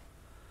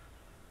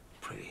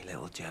 Pretty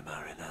little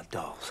Gemma in her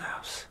doll's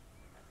house.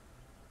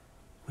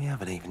 We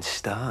haven't even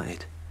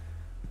started.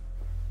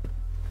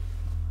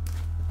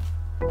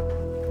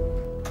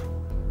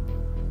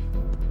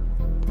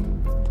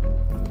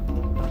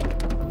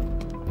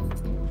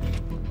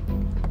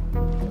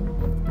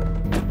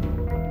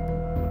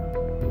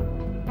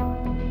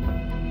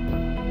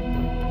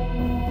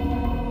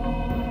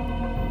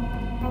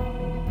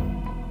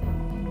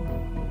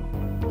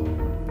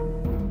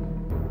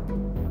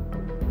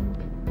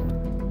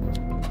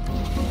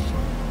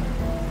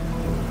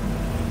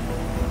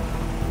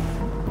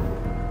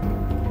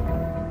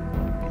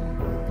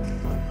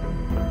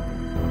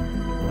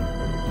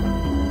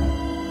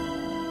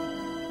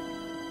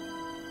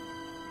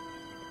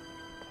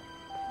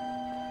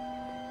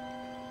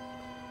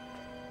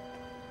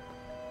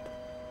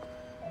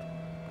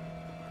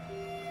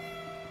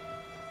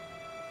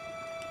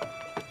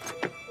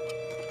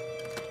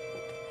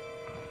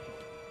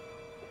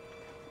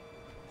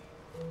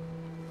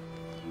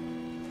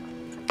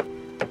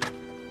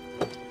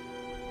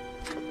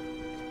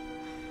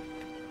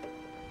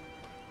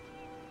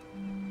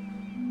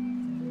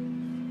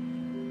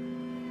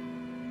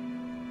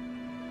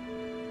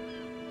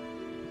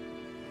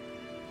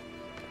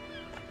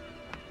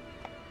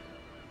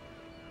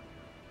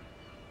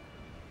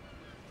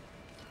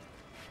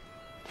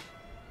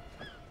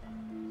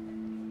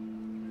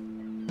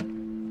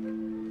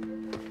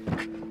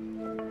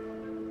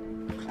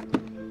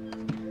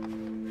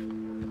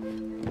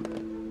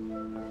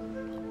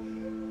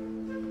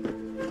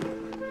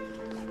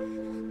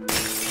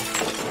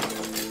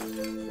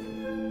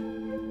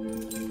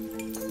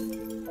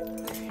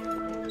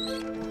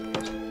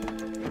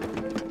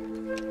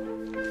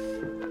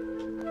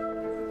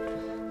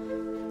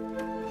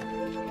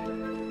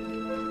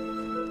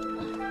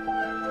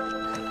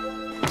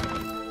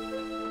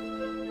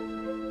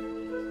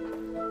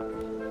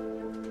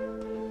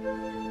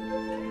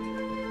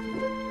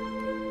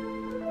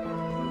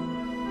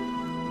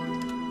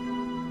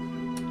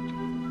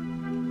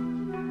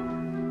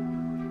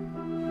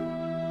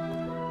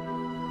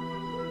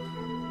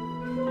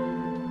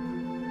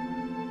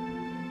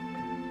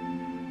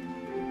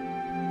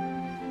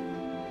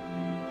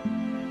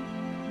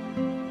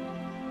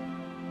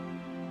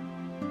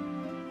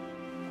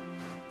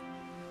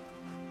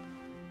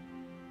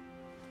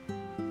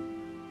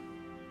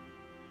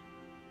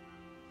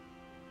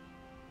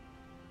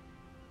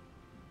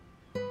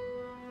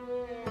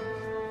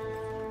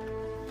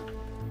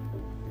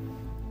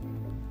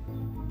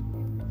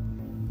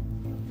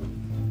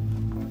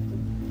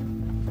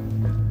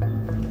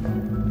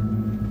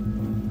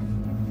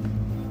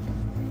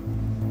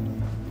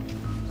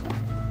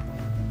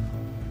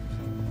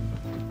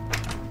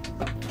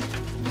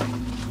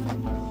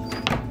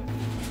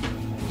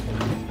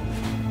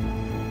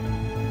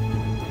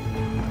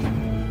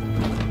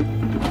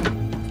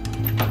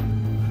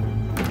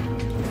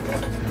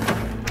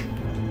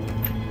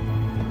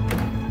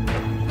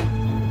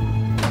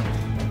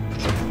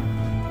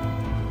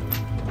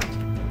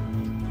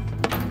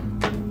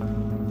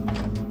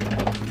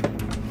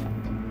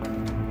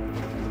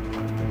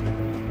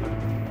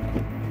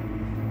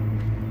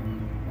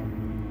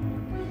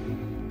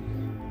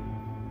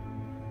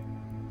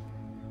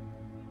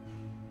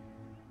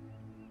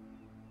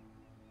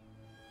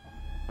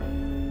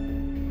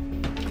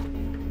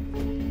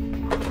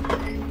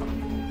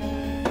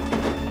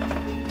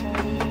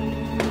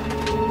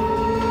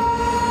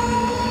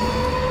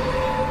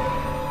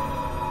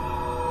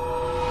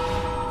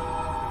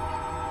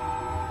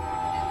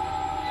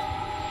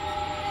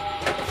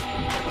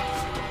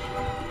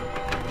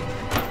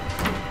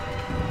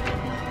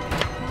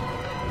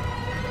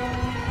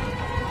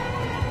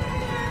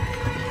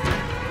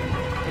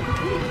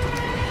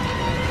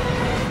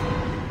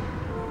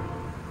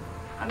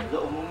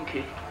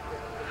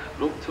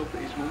 looked up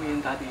at his mummy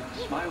and daddy and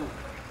smiled.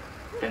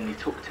 Then they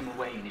tucked him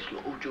away in his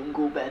little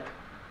jungle bed.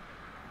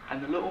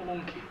 And the little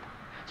monkey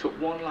took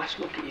one last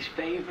look at his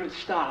favourite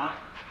star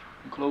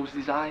and closed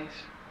his eyes.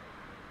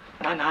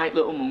 Night night,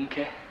 little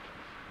monkey.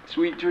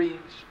 Sweet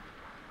dreams.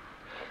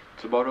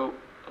 Tomorrow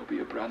will be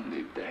a brand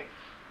new day.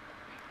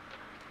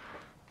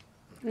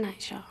 Good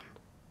night, Sean.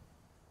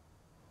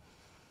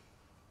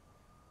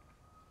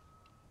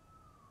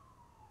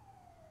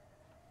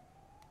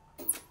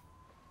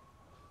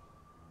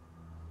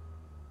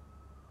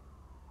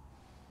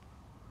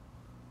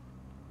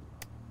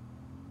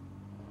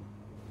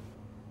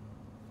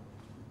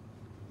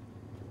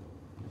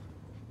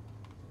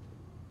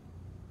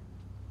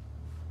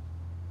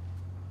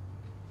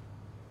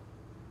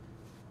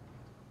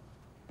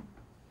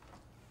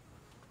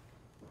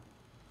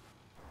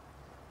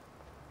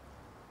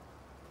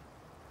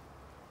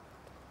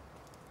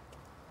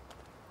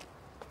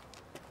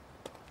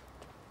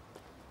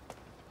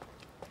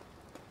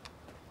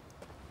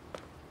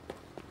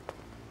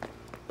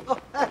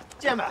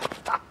 Gemma!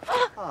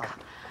 Oh.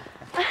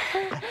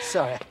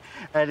 Sorry,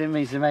 I didn't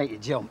mean to make you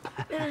jump.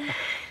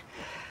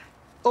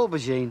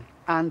 Aubergine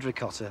and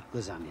ricotta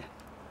lasagna.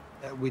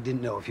 We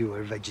didn't know if you were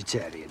a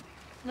vegetarian.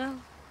 No,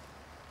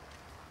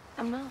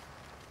 I'm not.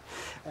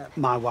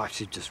 My wife's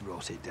just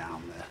wrote it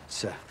down there.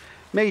 It's a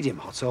medium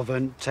hot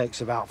oven,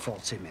 takes about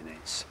 40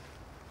 minutes.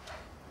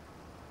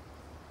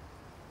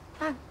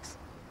 Thanks.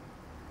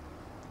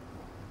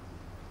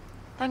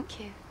 Thank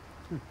you.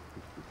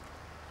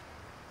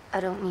 I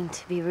don't mean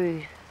to be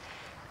rude.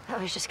 I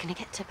was just going to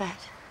get to bed.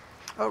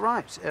 Oh,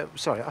 right.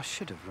 Sorry, I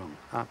should have rung.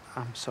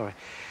 I'm sorry.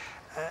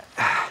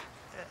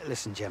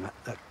 Listen, Gemma,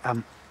 look,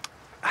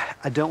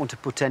 I don't want to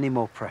put any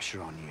more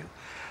pressure on you,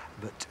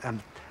 but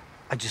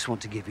I just want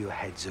to give you a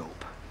heads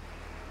up.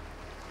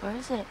 Where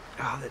is it?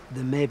 Oh,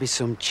 there may be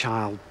some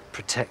child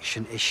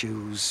protection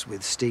issues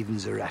with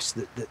Stephen's arrest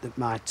that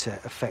might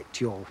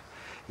affect your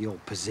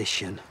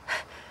position.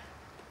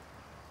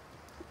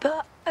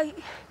 But I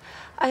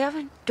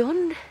haven't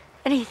done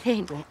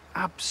anything. Well,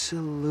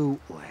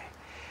 absolutely.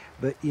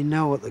 But you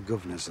know what the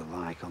governors are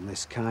like on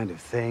this kind of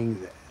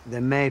thing.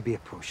 There may be a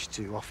push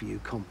to offer you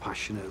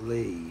compassionate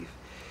leave.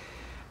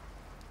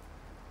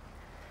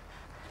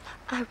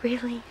 I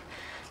really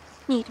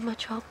need my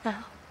job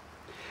now.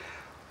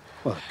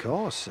 Well, of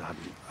course,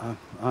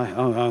 I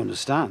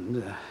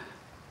understand.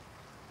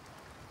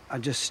 I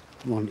just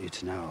want you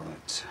to know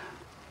that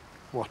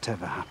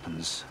whatever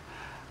happens,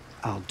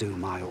 I'll do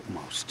my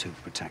utmost to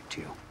protect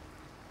you.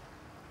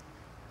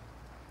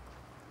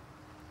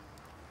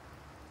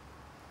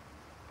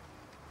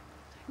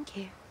 Thank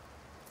you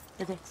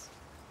for this.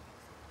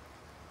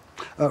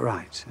 Oh,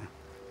 right.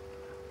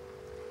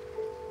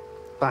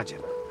 Bye,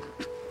 Jim.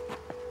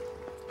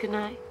 Good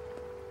night.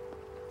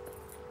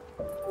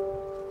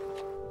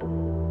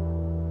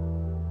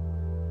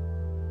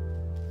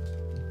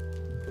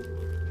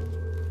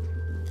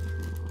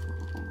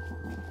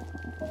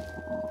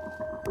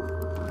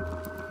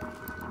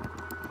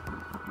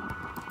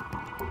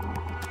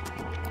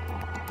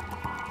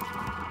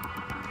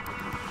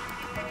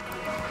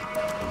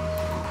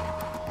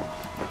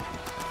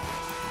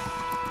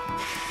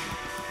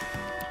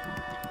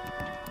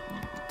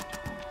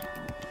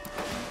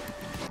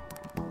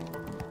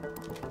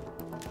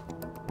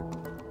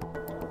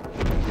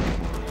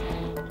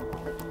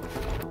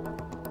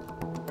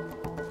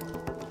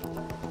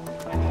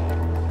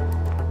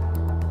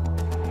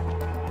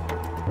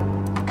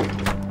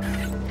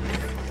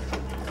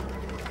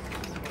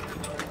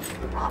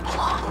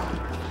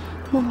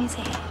 Mummy's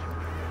here.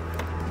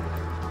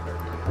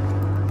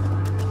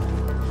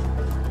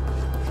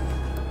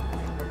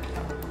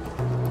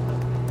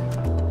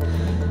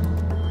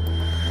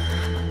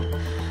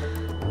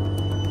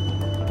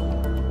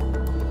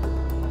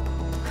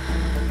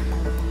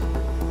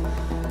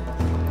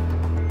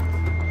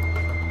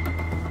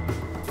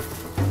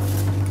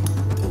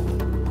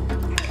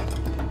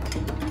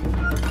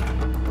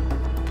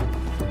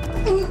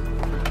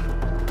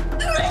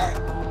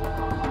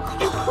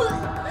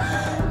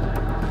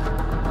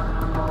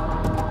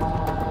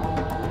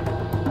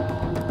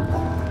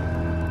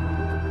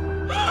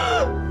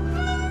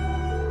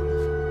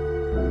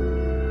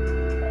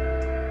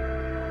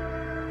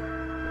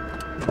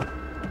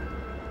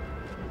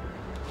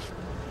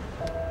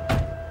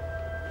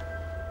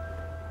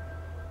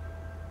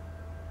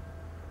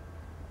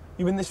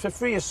 You in this for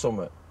free or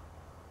something?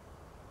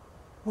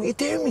 What are you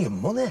doing with your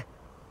money?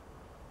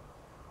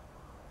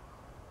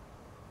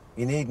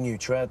 You need new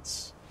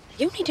treads.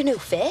 You need a new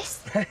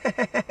face.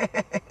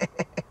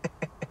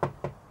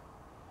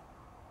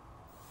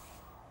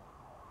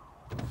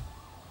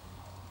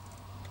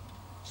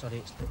 Sorry,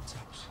 it's the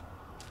tops.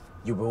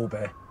 You will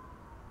be.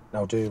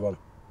 Now do one.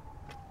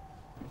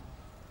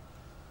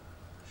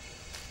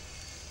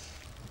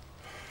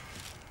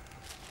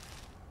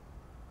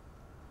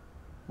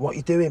 What are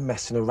you doing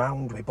messing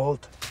around with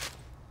Bud?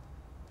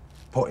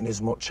 Putting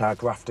as much hard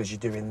graft as you're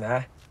doing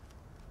there.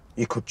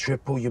 You could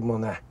triple your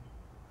money.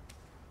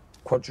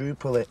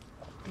 Quadruple it.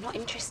 I'm not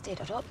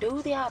interested. I don't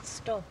do the hard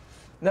stuff.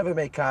 Never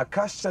make our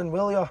cash then,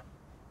 will you?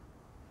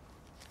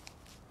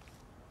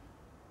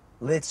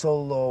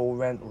 Little low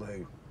rent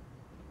Lou.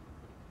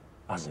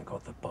 Hasn't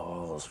got the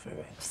balls for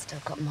it. I've still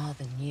got more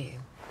than you.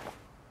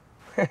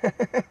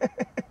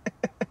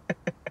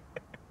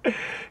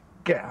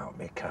 Get out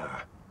my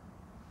car.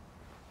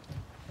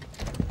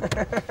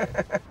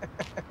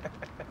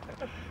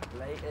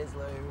 Laters,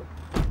 Lou.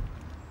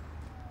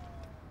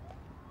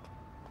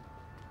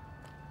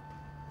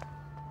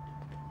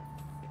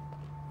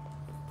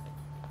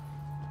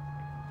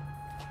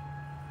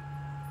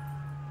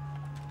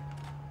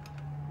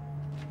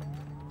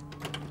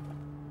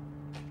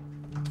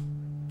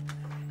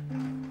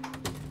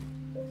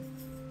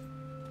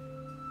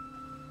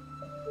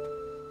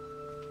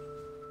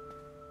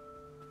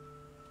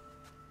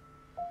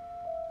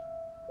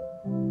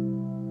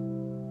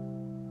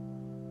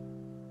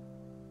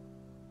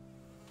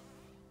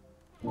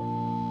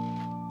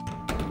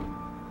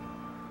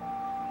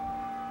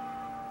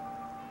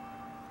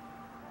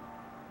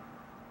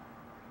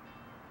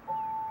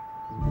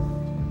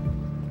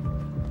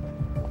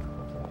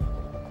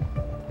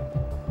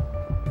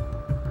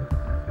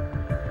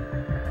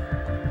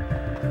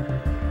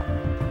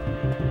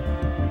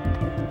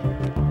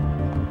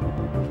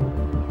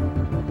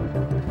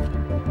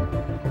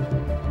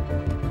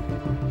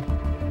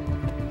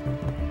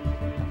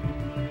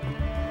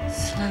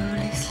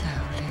 Slowly,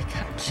 slowly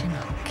catching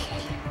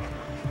okay.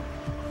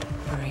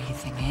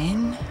 Breathing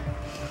in.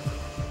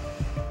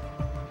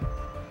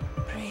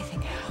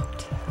 Breathing out.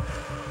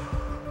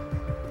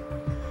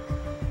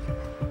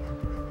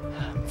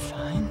 I'm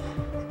fine.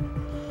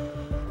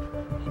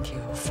 And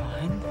you're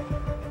fine.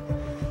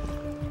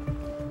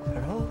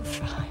 We're all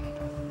fine.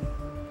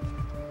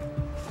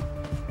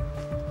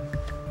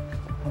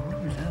 Oh,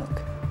 look.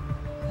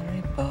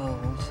 Very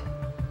bold.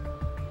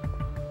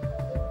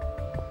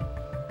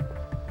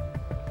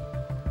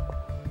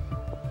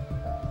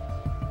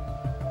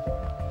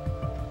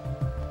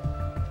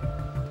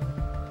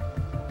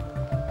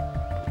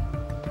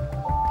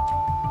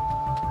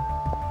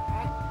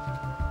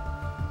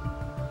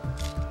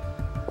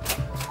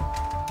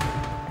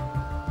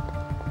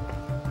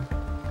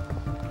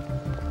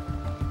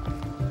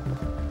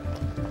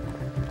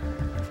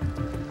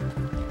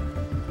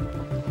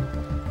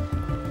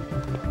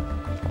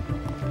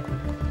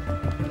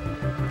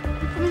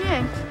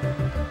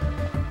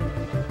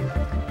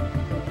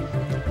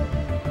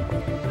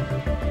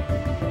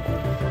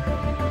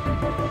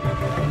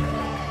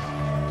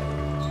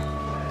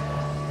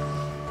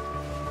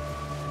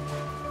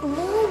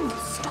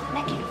 Stop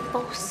making a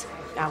fuss.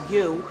 Now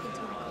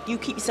you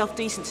keep yourself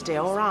decent today,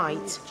 all right?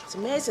 It's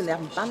amazing they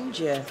haven't banned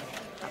you.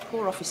 That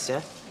poor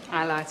officer.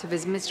 Highlight of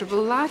his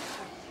miserable life.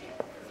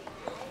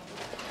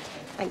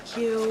 Thank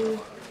you.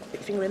 Put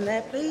your finger in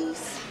there,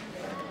 please.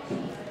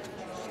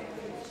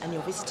 And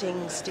you're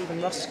visiting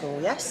Stephen Roscoe,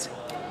 yes?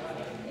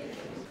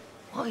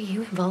 What are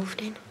you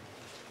involved in?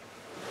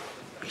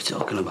 What are you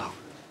talking about?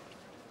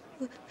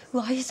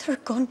 Why is there a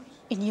gun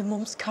in your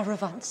mum's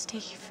caravan,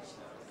 Steve?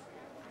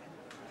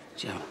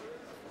 Jim.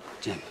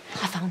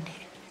 I found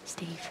it,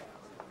 Steve.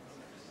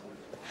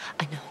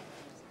 I know.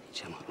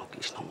 Gemma, look,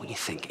 it's not what you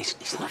think. It's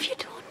What have you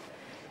done?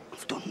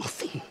 I've done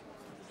nothing.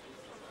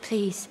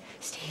 Please,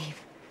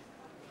 Steve.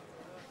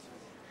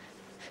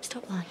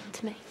 Stop lying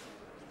to me.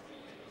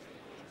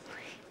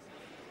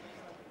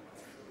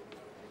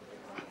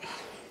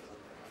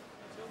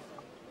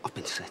 I've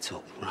been set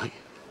up, right?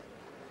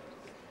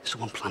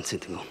 Someone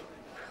planted the gun.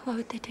 Why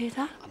would they do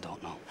that? I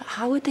don't know.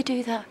 How would they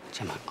do that?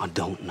 Gemma, I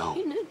don't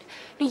know.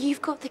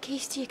 You've got the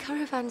keys to your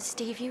caravan,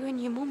 Steve. You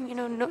and your mum,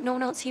 no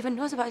one else even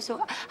knows about it,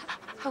 so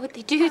how would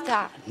they do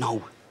that?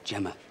 No,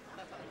 Gemma.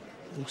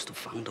 They must have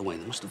found a way.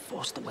 They must have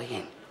forced a way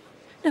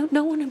in.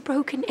 No one had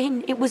broken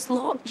in. It was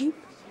locked.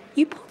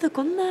 You put the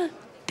gun there.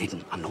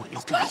 Didn't. I know it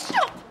looked like...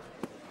 Stop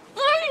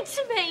lying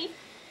to me!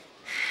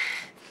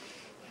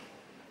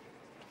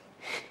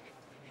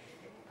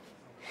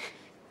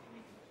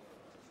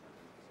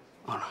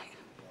 All right.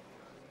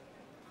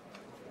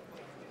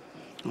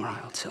 All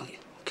right, I'll tell you,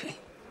 okay?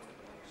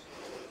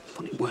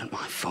 But it weren't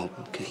my fault,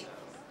 okay?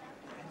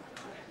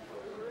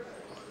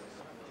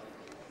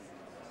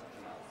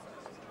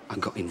 I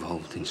got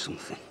involved in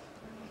something.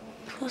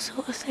 What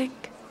sort of thing?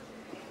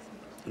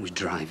 I was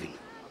driving.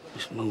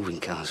 Just moving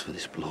cars for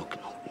this bloke,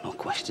 no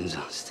questions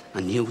asked.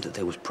 I knew that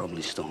they was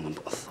probably stolen,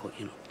 but I thought,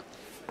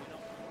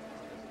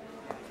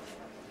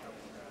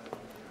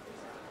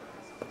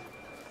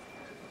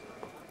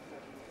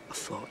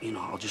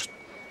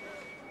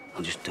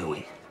 I'll just do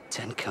it.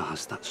 10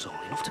 cars, that's all.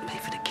 Enough to pay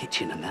for the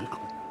kitchen, and then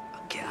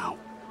I'll get out.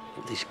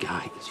 But this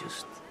guy,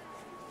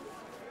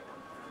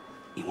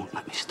 he won't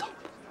let me stop.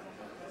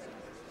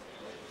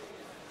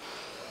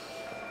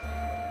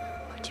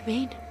 What do you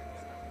mean?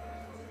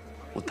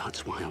 Well,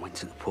 that's why I went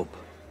to the pub.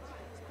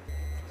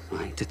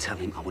 Right, to tell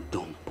him I was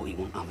done, but he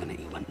wasn't having it.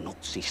 He went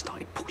nuts. He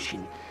started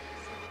pushing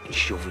and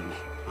shoving me.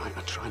 Right,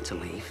 I tried to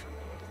leave.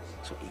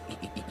 So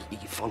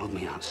he followed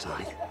me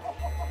outside.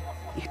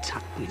 He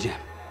attacked me, Jem.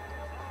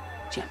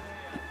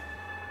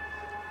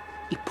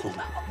 He pulled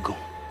out a gun.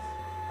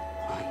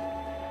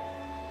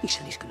 right? He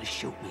said he's going to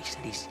shoot me. He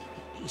said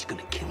he's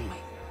going to kill me.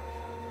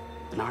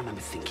 And I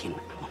remember thinking,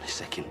 hang on a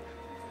second,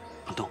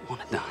 I don't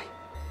want to die.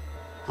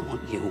 I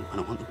want you and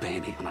I want the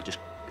baby. And I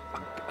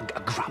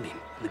grab him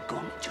and the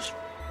gun, it just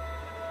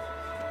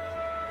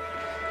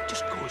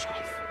goes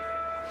off.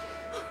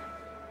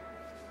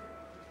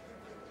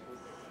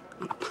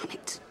 And I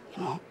panicked,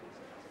 you know.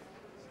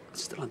 I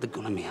still had the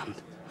gun in my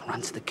hand. I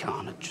ran to the car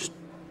and I just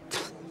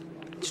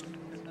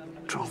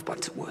drove back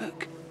to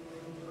work.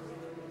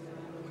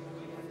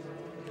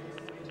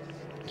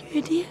 You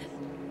idiot.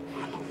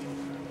 I know.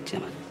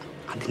 Gemma,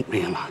 I didn't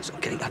realise,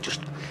 okay?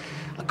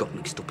 I got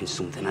mixed up in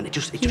something and it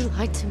just... You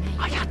lied to me.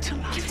 I had to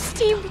lie.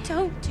 Christine, we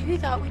don't do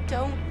that. We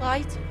don't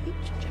lie to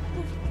each other.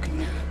 Look at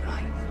me,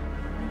 right?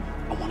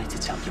 I wanted to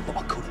tell you, but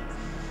I couldn't.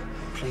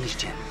 Please,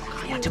 Gemma.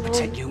 I had to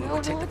protect you and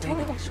protect the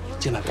baby.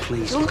 Gemma,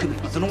 please, look at me. I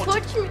don't know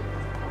what to...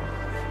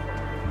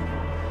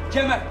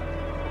 Gemma!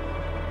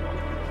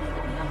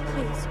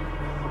 Please.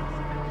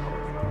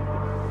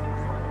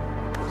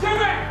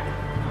 Jimmy!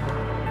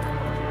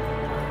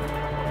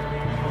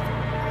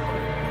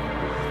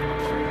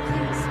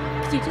 Please,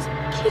 could you just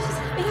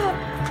let me out?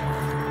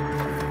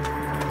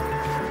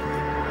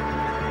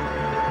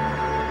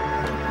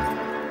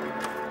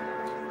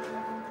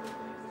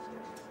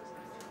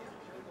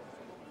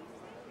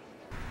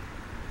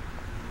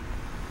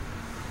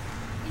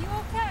 Are you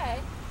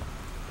okay?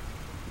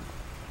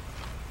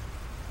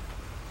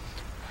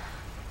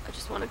 I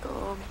just want to go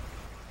home.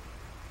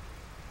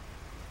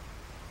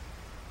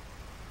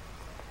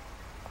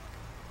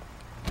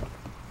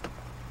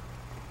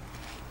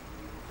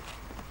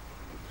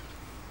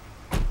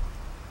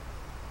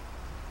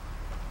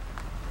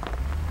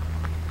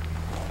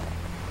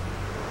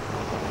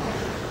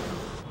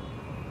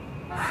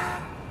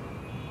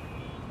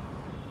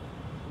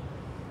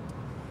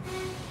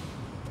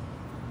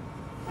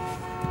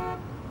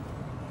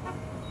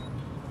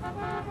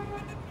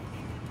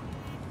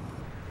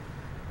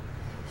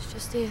 It's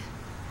just here.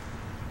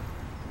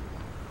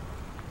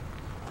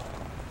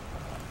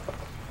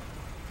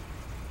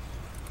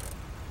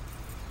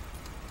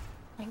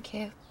 Thank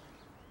you.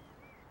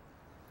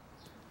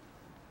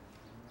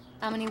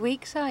 How many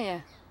weeks are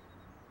you?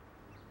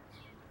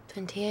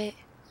 28.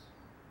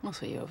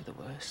 Must be over the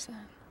worst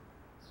then.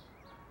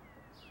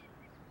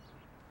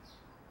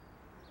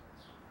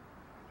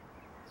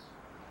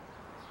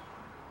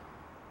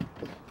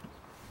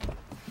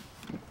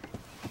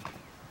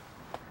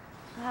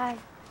 Bye.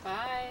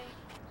 Bye.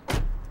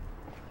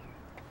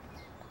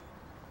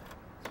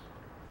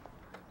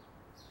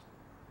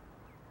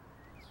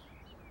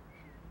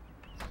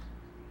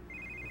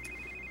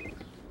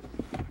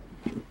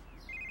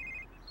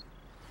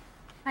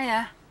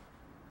 Hiya.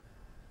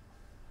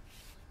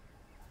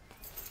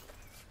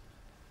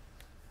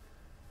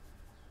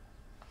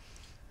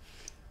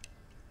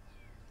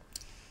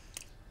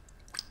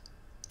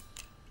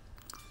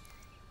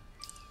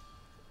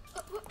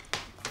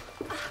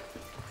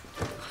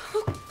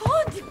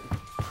 God!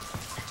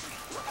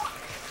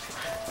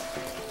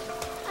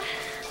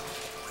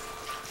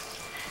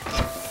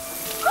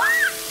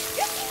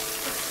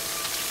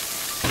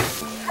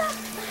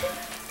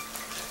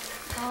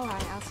 All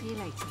right, I'll see you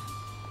later.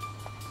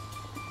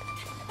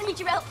 I need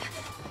your help.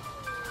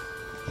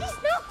 He's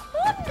not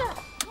fun.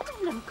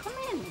 Come on, come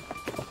in.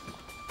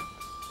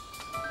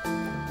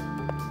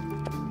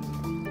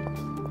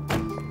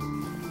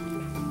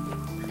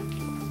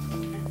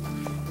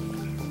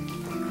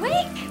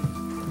 Quick!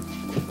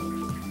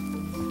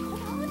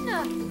 Come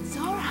on. It's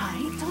all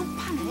right, don't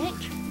panic.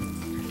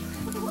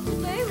 I don't know what to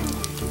do.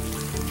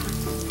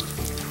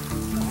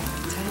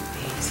 Take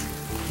these.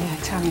 Yeah,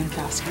 Italian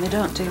cask, and they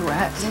don't do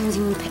wet. No one's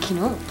even picking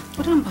up.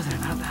 Well, don't bother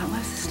about that.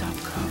 Where's the stop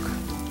cock?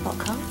 What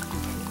cock?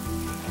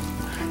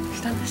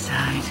 Stand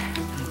aside.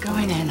 I'm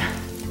going in.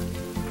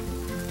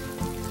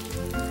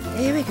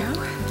 Here we go.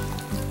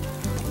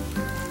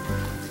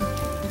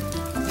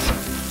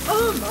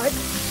 Oh my.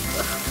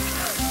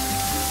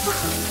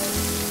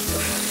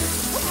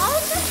 Come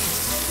on.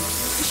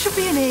 It should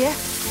be in here.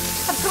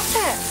 I've got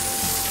it.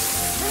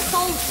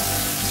 Careful.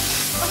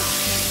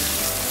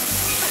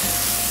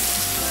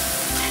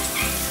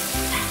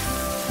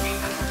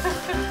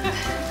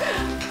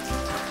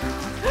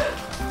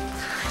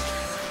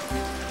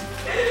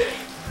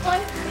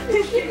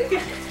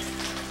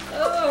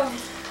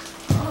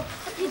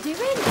 What are you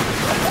doing?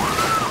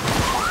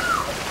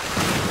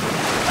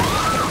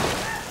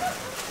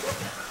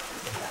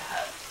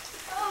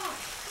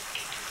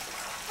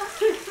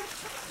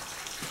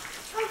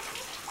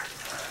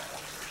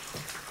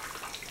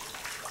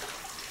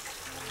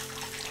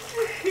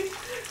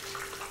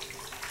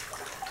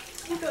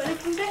 You got any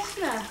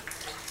conditioner?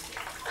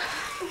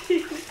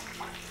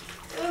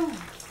 Oh,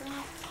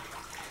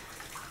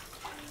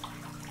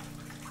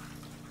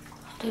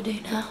 What do I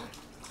do now?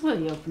 well,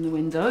 you open the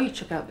window, you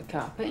chuck out the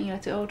carpet, and you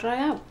let it all dry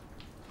out.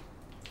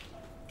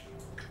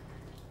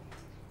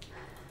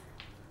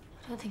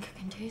 I don't think I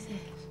can do this.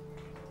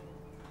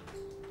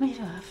 Well, you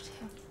don't have to.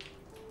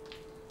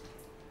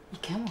 You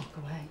can walk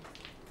away.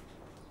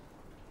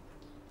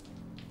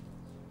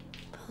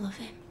 I love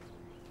him.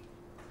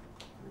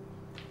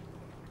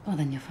 Well,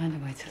 then you'll find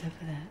a way to live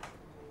with it.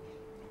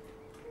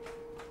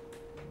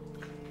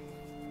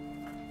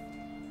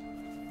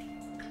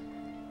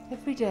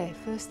 Every day,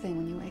 first thing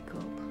when you wake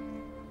up,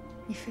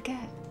 you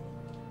forget.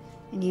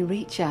 And you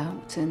reach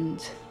out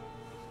and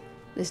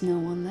there's no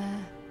one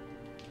there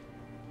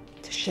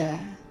to share,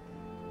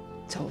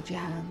 to hold your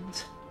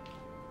hand,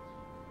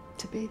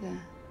 to be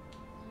there.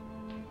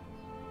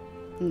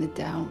 And the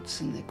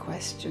doubts and the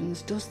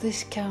questions, does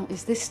this count?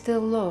 Is this still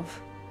love?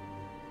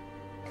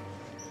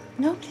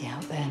 Nobody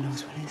out there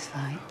knows what it's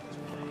like.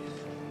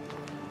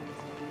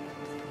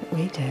 But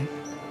we do.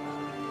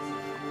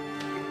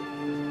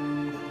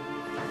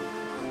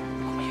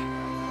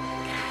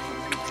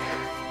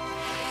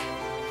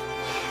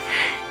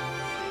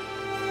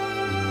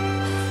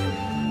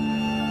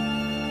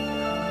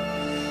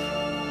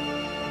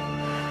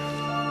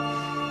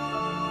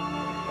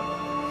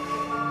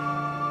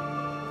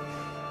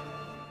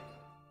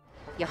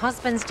 Your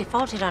husband's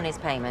defaulted on his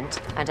payment,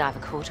 and I have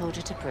a court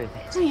order to prove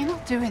it. No, you're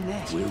not doing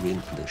this. We're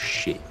in for the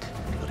shit.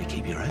 You've got to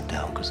keep your head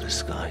down because the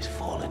sky's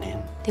falling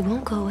in. They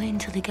won't go away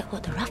until they get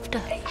what they're after.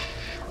 Yeah.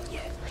 You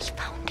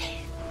found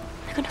it.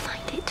 They're gonna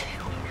find it too.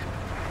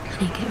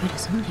 I need to get rid of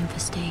something for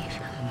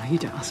Steve. No, you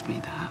don't ask me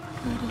that.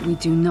 We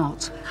do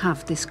not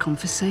have this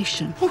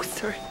conversation. Oh,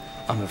 sorry.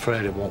 I'm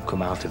afraid it won't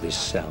come out of his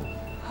cell.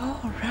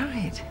 All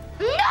right.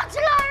 Not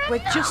Lauren!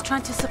 We're just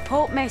trying to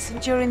support Mason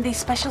during these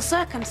special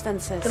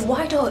circumstances. Then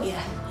why don't you?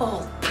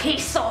 Oh,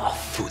 piss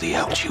off! Who the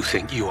hell do you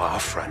think you are,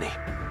 Franny?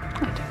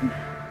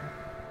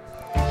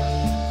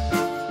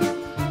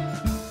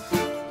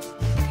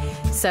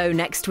 So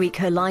next week,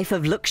 her life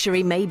of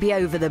luxury may be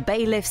over. The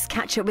bailiffs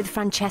catch up with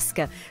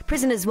Francesca.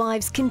 Prisoners'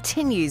 Wives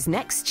continues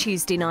next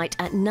Tuesday night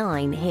at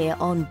 9 here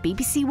on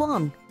BBC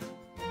One.